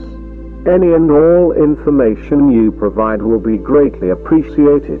experiences? Any and all information you provide will be greatly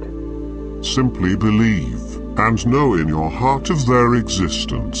appreciated. Simply believe, and know in your heart of their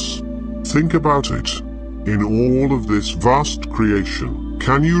existence. Think about it. In all of this vast creation,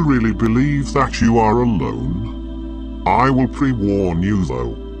 can you really believe that you are alone? I will pre-warn you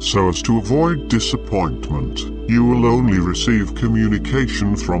though, so as to avoid disappointment. You will only receive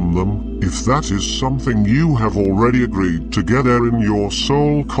communication from them if that is something you have already agreed together in your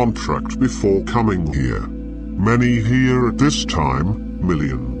soul contract before coming here. Many here at this time,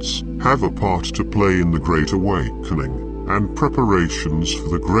 millions, have a part to play in the Great Awakening and preparations for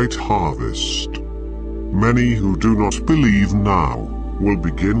the Great Harvest. Many who do not believe now will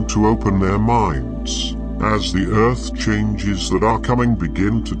begin to open their minds as the earth changes that are coming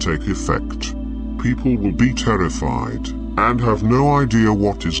begin to take effect. People will be terrified and have no idea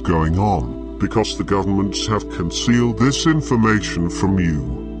what is going on because the governments have concealed this information from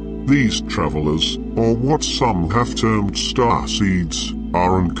you. These travelers, or what some have termed starseeds,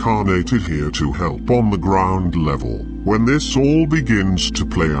 are incarnated here to help on the ground level when this all begins to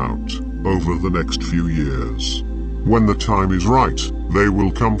play out over the next few years. When the time is right, they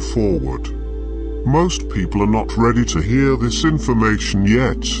will come forward. Most people are not ready to hear this information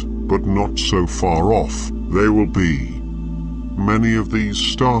yet, but not so far off, they will be. Many of these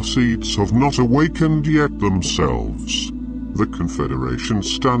starseeds have not awakened yet themselves. The Confederation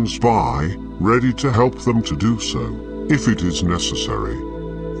stands by, ready to help them to do so, if it is necessary.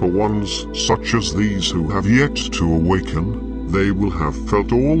 For ones such as these who have yet to awaken, they will have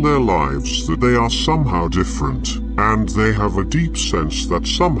felt all their lives that they are somehow different, and they have a deep sense that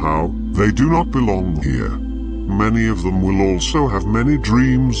somehow they do not belong here. Many of them will also have many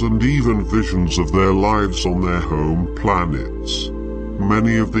dreams and even visions of their lives on their home planets.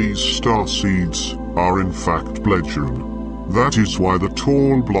 Many of these starseeds are in fact Pledgeran. That is why the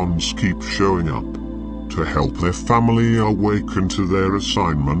tall blondes keep showing up, to help their family awaken to their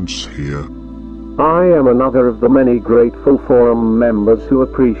assignments here. I am another of the many grateful forum members who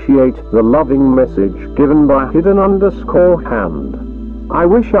appreciate the loving message given by Hidden_Hand. I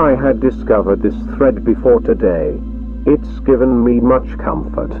wish I had discovered this thread before today. It's given me much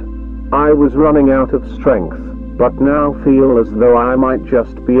comfort. I was running out of strength, but now feel as though I might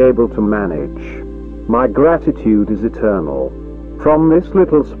just be able to manage. My gratitude is eternal. From this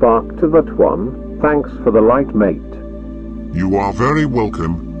little spark to that one, thanks for the light, mate. You are very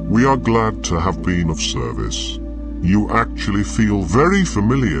welcome. We are glad to have been of service. You actually feel very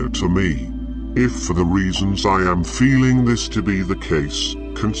familiar to me. If for the reasons I am feeling this to be the case,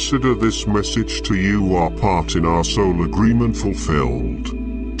 consider this message to you our part in our soul agreement fulfilled.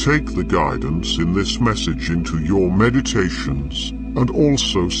 Take the guidance in this message into your meditations, and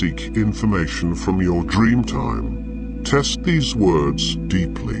also seek information from your dream time. Test these words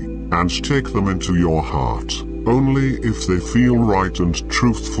deeply, and take them into your heart, only if they feel right and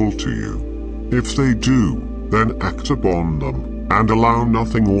truthful to you. If they do, then act upon them, and allow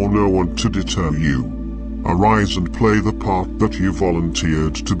nothing or no one to deter you. Arise and play the part that you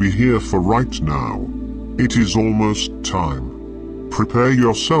volunteered to be here for right now. It is almost time. Prepare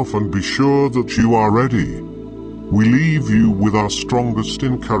yourself and be sure that you are ready. We leave you with our strongest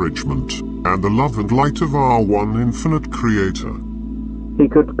encouragement, and the love and light of our one infinite Creator. He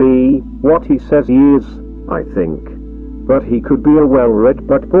could be what he says he is, I think. But he could be a well-read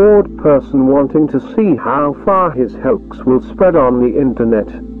but bored person wanting to see how far his hoax will spread on the internet.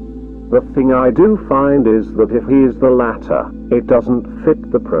 The thing I do find is that if he is the latter, it doesn't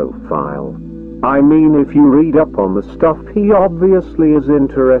fit the profile. I mean, if you read up on the stuff he obviously is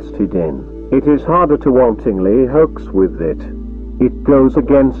interested in, it is harder to wantingly hoax with it. It goes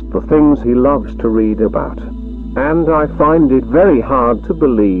against the things he loves to read about. And I find it very hard to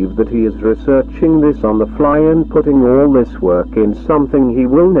believe that he is researching this on the fly and putting all this work in something he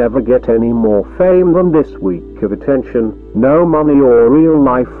will never get any more fame than this week of attention, no money or real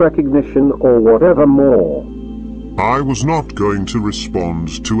life recognition or whatever more. I was not going to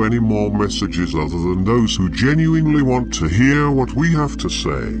respond to any more messages other than those who genuinely want to hear what we have to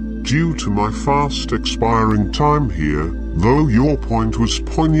say, due to my fast expiring time here, though your point was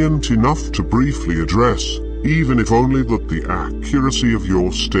poignant enough to briefly address, even if only that the accuracy of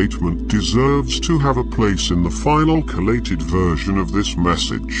your statement deserves to have a place in the final collated version of this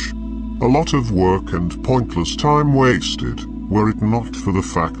message. A lot of work and pointless time wasted, were it not for the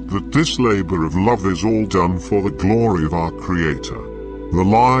fact that this labor of love is all done for the glory of our Creator. The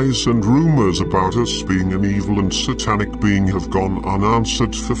lies and rumors about us being an evil and satanic being have gone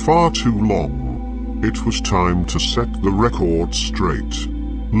unanswered for far too long. It was time to set the record straight.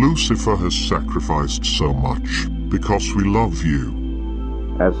 Lucifer has sacrificed so much, because we love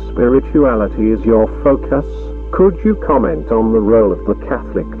you. As spirituality is your focus, could you comment on the role of the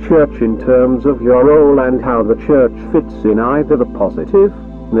Catholic Church in terms of your role and how the Church fits in either the positive,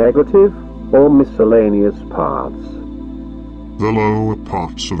 negative, or miscellaneous parts? The lower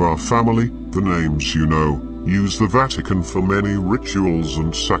parts of our family, the names you know, use the Vatican for many rituals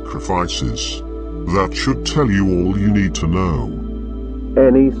and sacrifices. That should tell you all you need to know.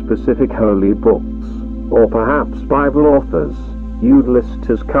 Any specific holy books, or perhaps Bible authors, you'd list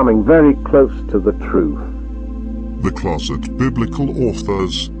as coming very close to the truth? The closet biblical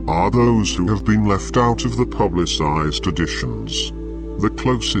authors are those who have been left out of the publicized editions. The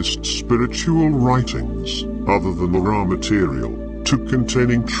closest spiritual writings, other than the raw material, to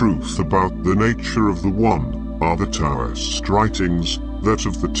containing truth about the nature of the One, are the Taoist writings, that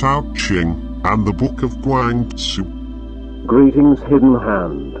of the Tao Te Ching, and the Book of Guangzi. Greetings, Hidden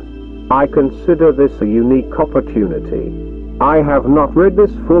Hand. I consider this a unique opportunity. I have not read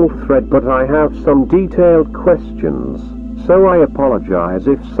this full thread, but I have some detailed questions, so I apologize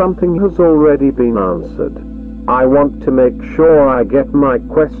if something has already been answered. I want to make sure I get my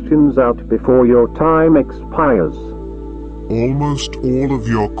questions out before your time expires. Almost all of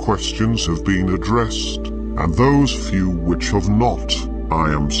your questions have been addressed, and those few which have not,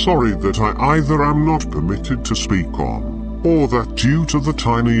 I am sorry that I either am not permitted to speak on, or that due to the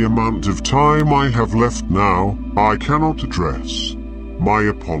tiny amount of time I have left now, I cannot address. My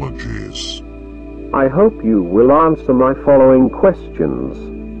apologies. I hope you will answer my following questions.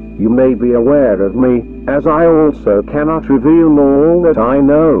 You may be aware of me, as I also cannot reveal all that I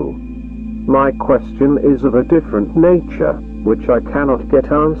know. My question is of a different nature, which I cannot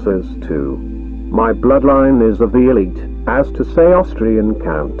get answers to. My bloodline is of the elite, as to say Austrian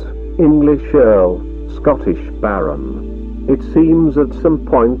Count, English Earl, Scottish Baron. It seems at some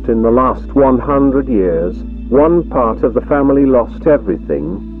point in the last 100 years, one part of the family lost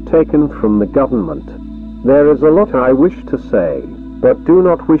everything, taken from the government. There is a lot I wish to say, but do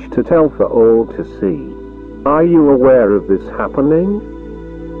not wish to tell for all to see. Are you aware of this happening?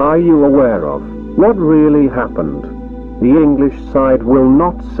 Are you aware of what really happened? The English side will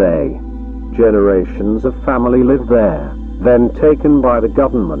not say. Generations of family lived there, then taken by the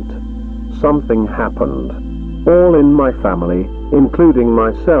government. Something happened. All in my family, including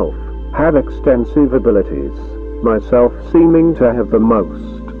myself, had extensive abilities, myself seeming to have the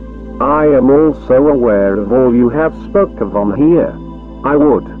most. I am also aware of all you have spoke of on here. I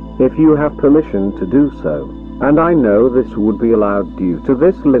would, if you have permission to do so, and I know this would be allowed due to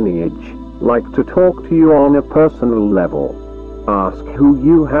this lineage, like to talk to you on a personal level. Ask who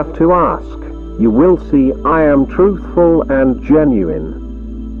you have to ask. You will see I am truthful and genuine.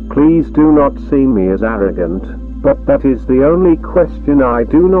 Please do not see me as arrogant, but that is the only question I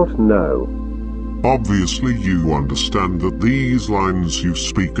do not know. Obviously you understand that these lines you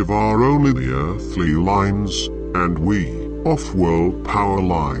speak of are only the earthly lines, and we, off-world power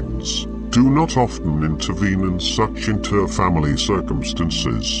lines, do not often intervene in such inter-family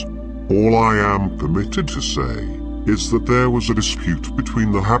circumstances. All I am permitted to say is that there was a dispute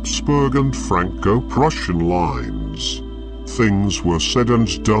between the Habsburg and Franco-Prussian lines. Things were said and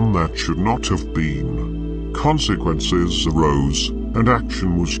done that should not have been. Consequences arose, and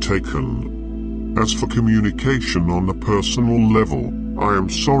action was taken. As for communication on a personal level, I am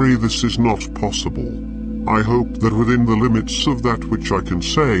sorry this is not possible. I hope that within the limits of that which I can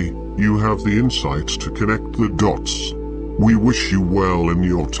say, you have the insight to connect the dots. We wish you well in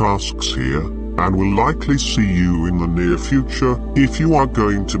your tasks here, and will likely see you in the near future if you are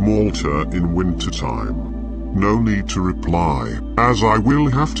going to Malta in wintertime. No need to reply, as I will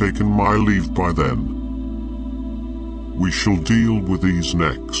have taken my leave by then. We shall deal with these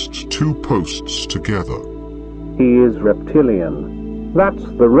next two posts together. He is reptilian. That's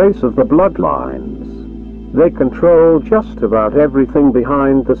the race of the bloodlines. They control just about everything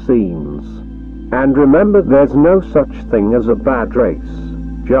behind the scenes. And remember, there's no such thing as a bad race.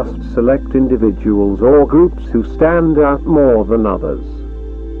 Just select individuals or groups who stand out more than others.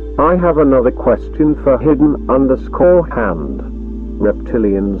 I have another question for Hidden_Hand.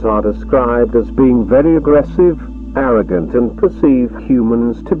 Reptilians are described as being very aggressive, arrogant, and perceive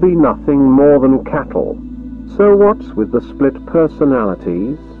humans to be nothing more than cattle. So what's with the split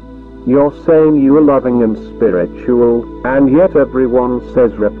personalities? You're saying you are loving and spiritual, and yet everyone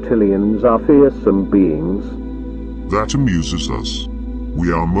says reptilians are fearsome beings. That amuses us.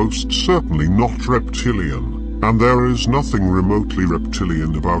 We are most certainly not reptilian, and there is nothing remotely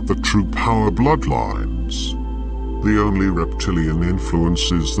reptilian about the true power bloodlines. The only reptilian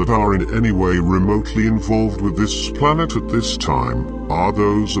influences that are in any way remotely involved with this planet at this time are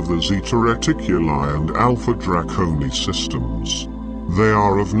those of the Zeta Reticuli and Alpha Draconi systems. They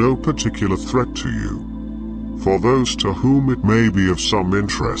are of no particular threat to you. For those to whom it may be of some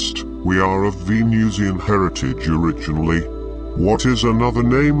interest, we are of Venusian heritage originally. What is another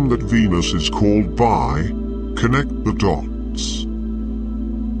name that Venus is called by? Connect the dots.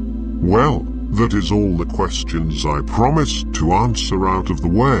 Well, that is all the questions I promised to answer out of the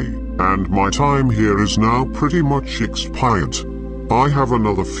way, and my time here is now pretty much expired. I have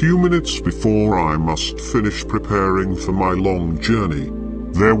another few minutes before I must finish preparing for my long journey.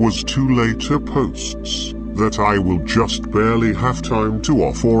 There was 2 later posts that I will just barely have time to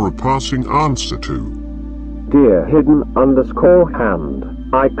offer a passing answer to. Dear Hidden_Hand,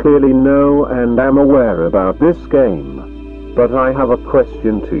 I clearly know and am aware about this game, but I have a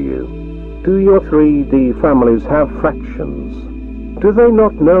question to you. Do your 3D families have fractions? Do they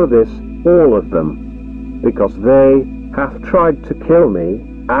not know this, all of them? Because they have tried to kill me,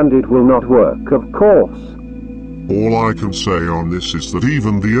 and it will not work, of course. All I can say on this is that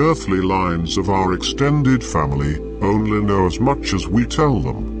even the earthly lines of our extended family only know as much as we tell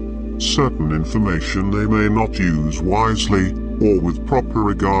them. Certain information they may not use wisely or with proper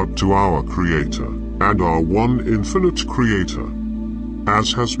regard to our Creator, and our one infinite Creator.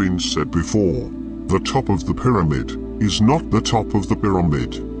 As has been said before, the top of the pyramid is not the top of the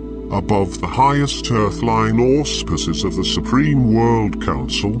pyramid. Above the highest earthline auspices of the Supreme World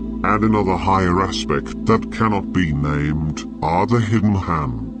Council, and another higher aspect that cannot be named, are the hidden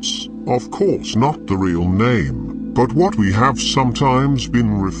hands. Of course not the real name, but what we have sometimes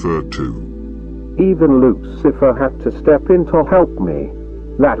been referred to. Even Lucifer had to step in to help me.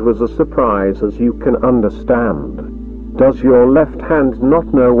 That was a surprise, as you can understand. Does your left hand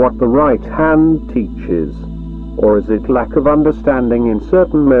not know what the right hand teaches? Or is it lack of understanding in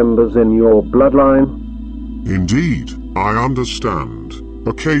certain members in your bloodline? Indeed, I understand.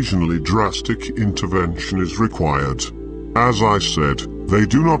 Occasionally drastic intervention is required. As I said, they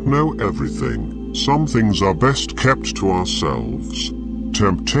do not know everything. Some things are best kept to ourselves.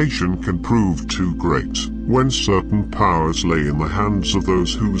 Temptation can prove too great when certain powers lay in the hands of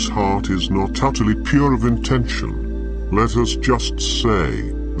those whose heart is not utterly pure of intention. Let us just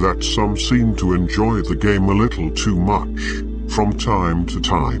say that some seem to enjoy the game a little too much, from time to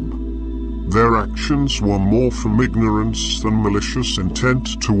time. Their actions were more from ignorance than malicious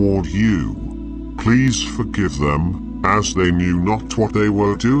intent toward you. Please forgive them, as they knew not what they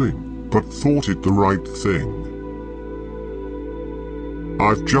were doing, but thought it the right thing.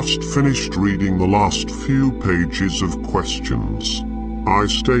 I've just finished reading the last few pages of questions. I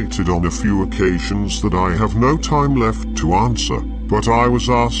stated on a few occasions that I have no time left to answer, but I was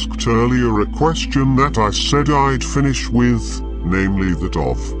asked earlier a question that I said I'd finish with, namely that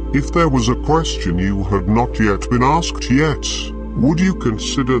of, if there was a question you had not yet been asked yet, would you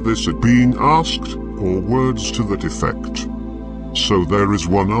consider this at being asked, or words to that effect? So there is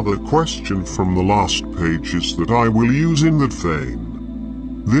one other question from the last pages that I will use in that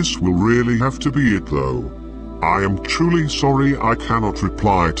vein. This will really have to be it though. I am truly sorry I cannot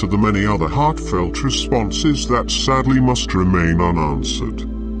reply to the many other heartfelt responses that sadly must remain unanswered.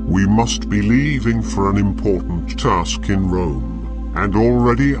 We must be leaving for an important task in Rome, and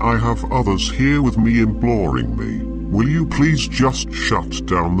already I have others here with me imploring me. Will you please just shut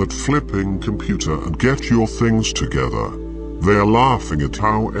down that flipping computer and get your things together? They are laughing at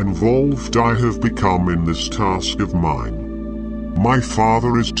how involved I have become in this task of mine. My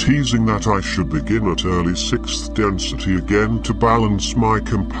father is teasing that I should begin at early 6th density again to balance my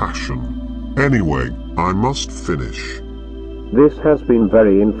compassion. Anyway, I must finish. This has been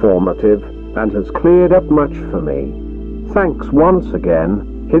very informative, and has cleared up much for me. Thanks once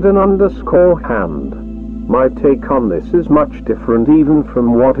again, Hidden_Hand. My take on this is much different even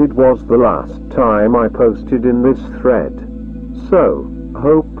from what it was the last time I posted in this thread. So,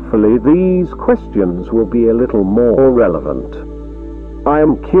 hopefully these questions will be a little more relevant. I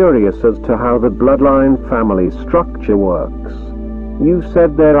am curious as to how the bloodline family structure works. You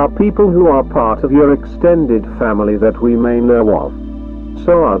said there are people who are part of your extended family that we may know of.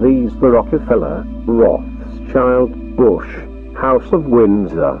 So are these the Rockefeller, Rothschild, Bush, House of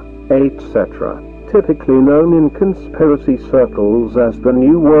Windsor, etc., typically known in conspiracy circles as the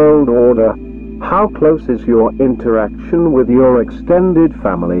New World Order? How close is your interaction with your extended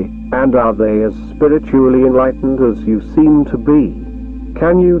family, And are they as spiritually enlightened as you seem to be?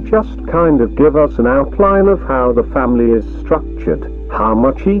 Can you just kind of give us an outline of how the family is structured, how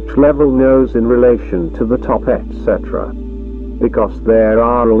much each level knows in relation to the top, etc.? Because there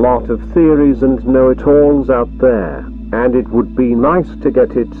are a lot of theories and know-it-alls out there, and it would be nice to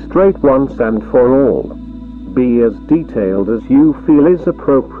get it straight once and for all. Be as detailed as you feel is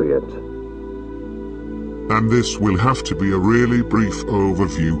appropriate. And this will have to be a really brief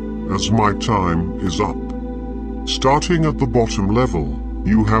overview, as my time is up. Starting at the bottom level,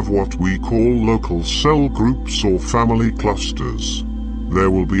 you have what we call local cell groups or family clusters. There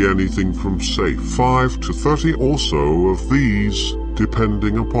will be anything from say 5 to 30 or so of these,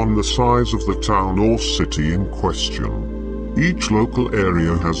 depending upon the size of the town or city in question. Each local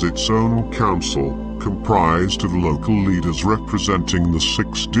area has its own council, comprised of local leaders representing the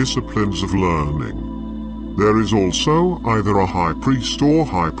 6 disciplines of learning. There is also either a high priest or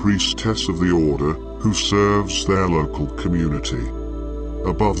high priestess of the order who serves their local community.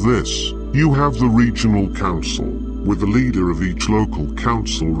 Above this, you have the regional council, with the leader of each local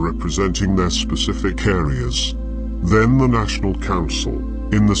council representing their specific areas. Then the national council,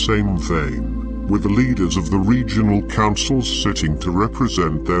 in the same vein, with the leaders of the regional councils sitting to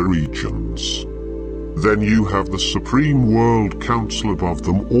represent their regions. Then you have the Supreme World Council above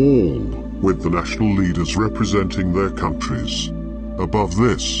them all, with the national leaders representing their countries. Above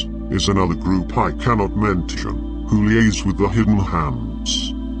this is another group I cannot mention, who liaise with the hidden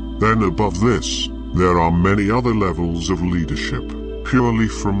hands. Then above this, there are many other levels of leadership, purely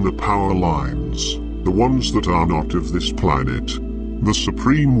from the power lines, the ones that are not of this planet. The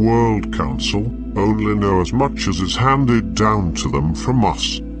Supreme World Council only know as much as is handed down to them from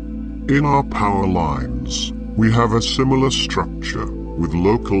us. In our power lines, we have a similar structure, with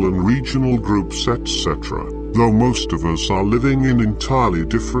local and regional groups etc., though most of us are living in entirely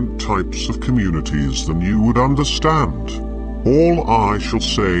different types of communities than you would understand. All I shall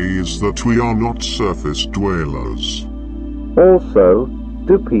say is that we are not surface dwellers. Also,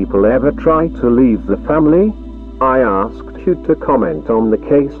 do people ever try to leave the family? I asked you to comment on the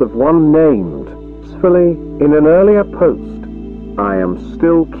case of one named Sphilly in an earlier post. I am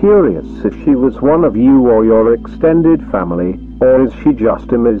still curious if she was one of you or your extended family, or is she just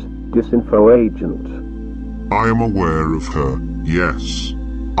a disinfo agent? I am aware of her, yes.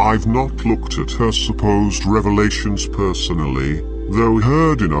 I've not looked at her supposed revelations personally, though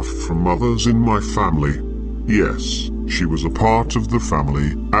heard enough from others in my family. Yes, she was a part of the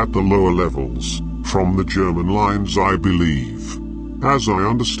family at the lower levels, from the German lines I believe. As I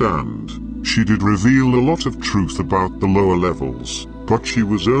understand, she did reveal a lot of truth about the lower levels, but she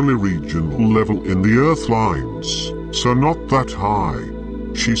was only regional level in the Earth lines, so not that high.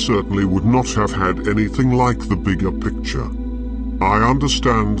 She certainly would not have had anything like the bigger picture. I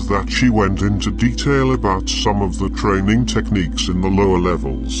understand that she went into detail about some of the training techniques in the lower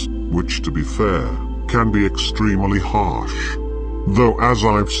levels, which to be fair, can be extremely harsh. Though as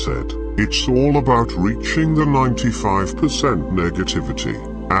I've said, it's all about reaching the 95% negativity,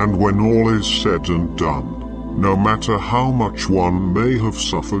 and when all is said and done, no matter how much one may have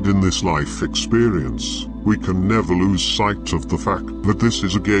suffered in this life experience, we can never lose sight of the fact that this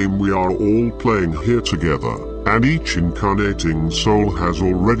is a game we are all playing here together, and each incarnating soul has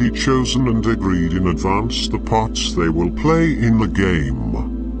already chosen and agreed in advance the parts they will play in the game.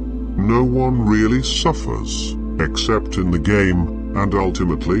 No one really suffers, except in the game, and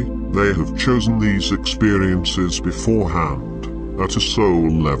ultimately, they have chosen these experiences beforehand, at a soul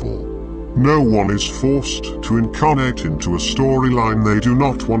level. No one is forced to incarnate into a storyline they do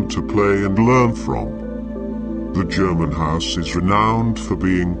not want to play and learn from. The German house is renowned for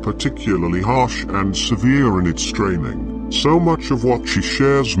being particularly harsh and severe in its training. So much of what she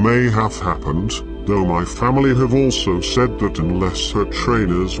shares may have happened, though my family have also said that unless her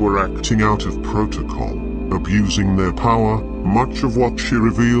trainers were acting out of protocol, abusing their power, much of what she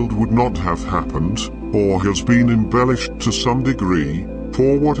revealed would not have happened, or has been embellished to some degree,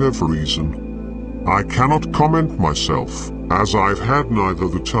 for whatever reason. I cannot comment myself, as I've had neither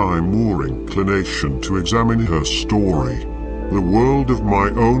the time or inclination to examine her story. The world of my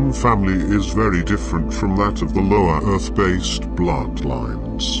own family is very different from that of the lower Earth-based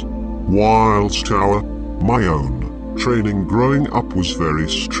bloodlines. Whilst my own training growing up was very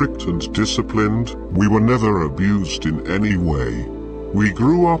strict and disciplined, we were never abused in any way. We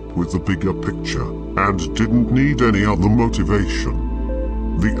grew up with the bigger picture, and didn't need any other motivation.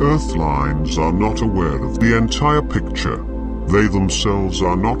 The Earthlines are not aware of the entire picture. They themselves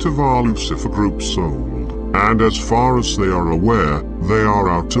are not of our Lucifer group soul, and as far as they are aware, they are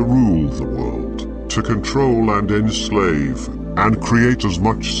out to rule the world, to control and enslave, and create as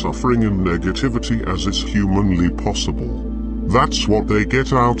much suffering and negativity as is humanly possible. That's what they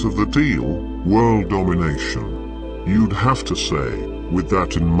get out of the deal, world domination. You'd have to say, with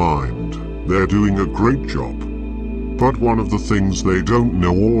that in mind, they're doing a great job. But one of the things they don't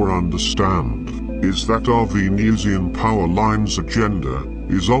know or understand is that our Venusian power line's agenda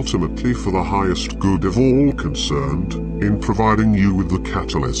is ultimately for the highest good of all concerned in providing you with the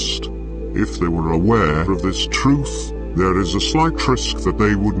catalyst. If they were aware of this truth, there is a slight risk that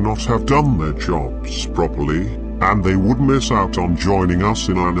they would not have done their jobs properly, and they would miss out on joining us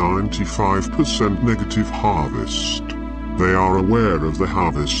in our 95% negative harvest. They are aware of the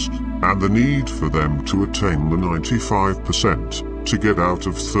harvest, and the need for them to attain the 95% to get out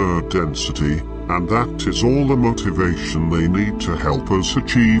of third density, and that is all the motivation they need to help us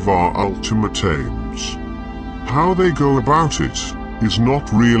achieve our ultimate aims. How they go about it is not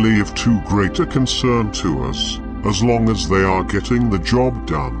really of too great a concern to us, as long as they are getting the job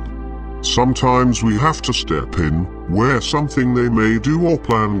done. Sometimes we have to step in where something they may do or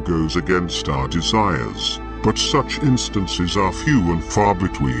plan goes against our desires, but such instances are few and far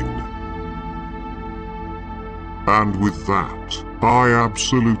between. And with that, I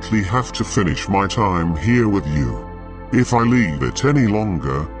absolutely have to finish my time here with you. If I leave it any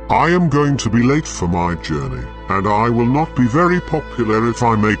longer, I am going to be late for my journey, and I will not be very popular if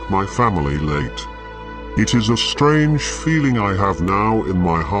I make my family late. It is a strange feeling I have now in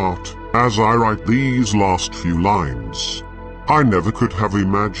my heart as I write these last few lines. I never could have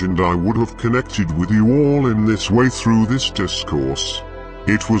imagined I would have connected with you all in this way through this discourse.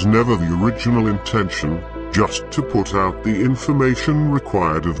 It was never the original intention, just to put out the information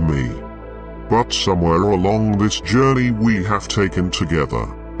required of me. But somewhere along this journey we have taken together,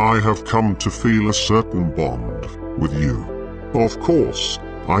 I have come to feel a certain bond with you. Of course,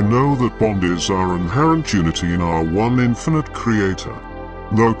 I know that bond is our inherent unity in our one infinite creator.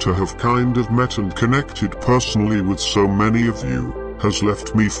 Though to have kind of met and connected personally with so many of you has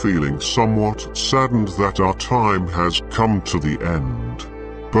left me feeling somewhat saddened that our time has come to the end.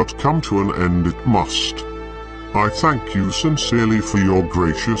 But come to an end it must. I thank you sincerely for your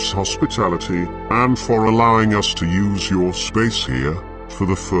gracious hospitality and for allowing us to use your space here for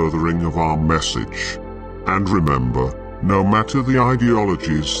the furthering of our message. And remember, no matter the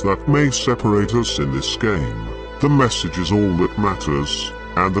ideologies that may separate us in this game, the message is all that matters,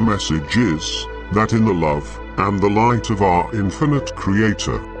 and the message is that in the love and the light of our infinite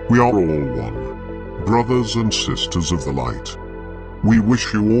Creator, we are all one, brothers and sisters of the light. We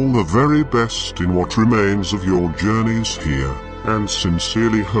wish you all the very best in what remains of your journeys here, and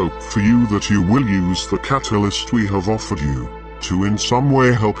sincerely hope for you that you will use the catalyst we have offered you to in some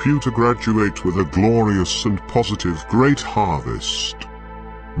way help you to graduate with a glorious and positive great harvest.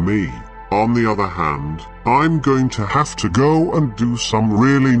 Me, on the other hand, I'm going to have to go and do some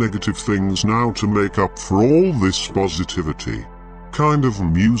really negative things now to make up for all this positivity. Kind of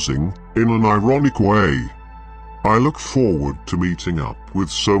amusing, in an ironic way. I look forward to meeting up with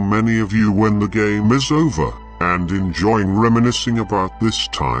so many of you when the game is over, and enjoying reminiscing about this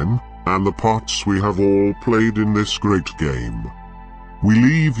time, and the parts we have all played in this great game. We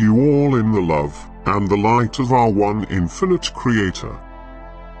leave you all in the love and the light of our one infinite Creator.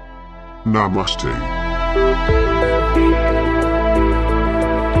 Namaste.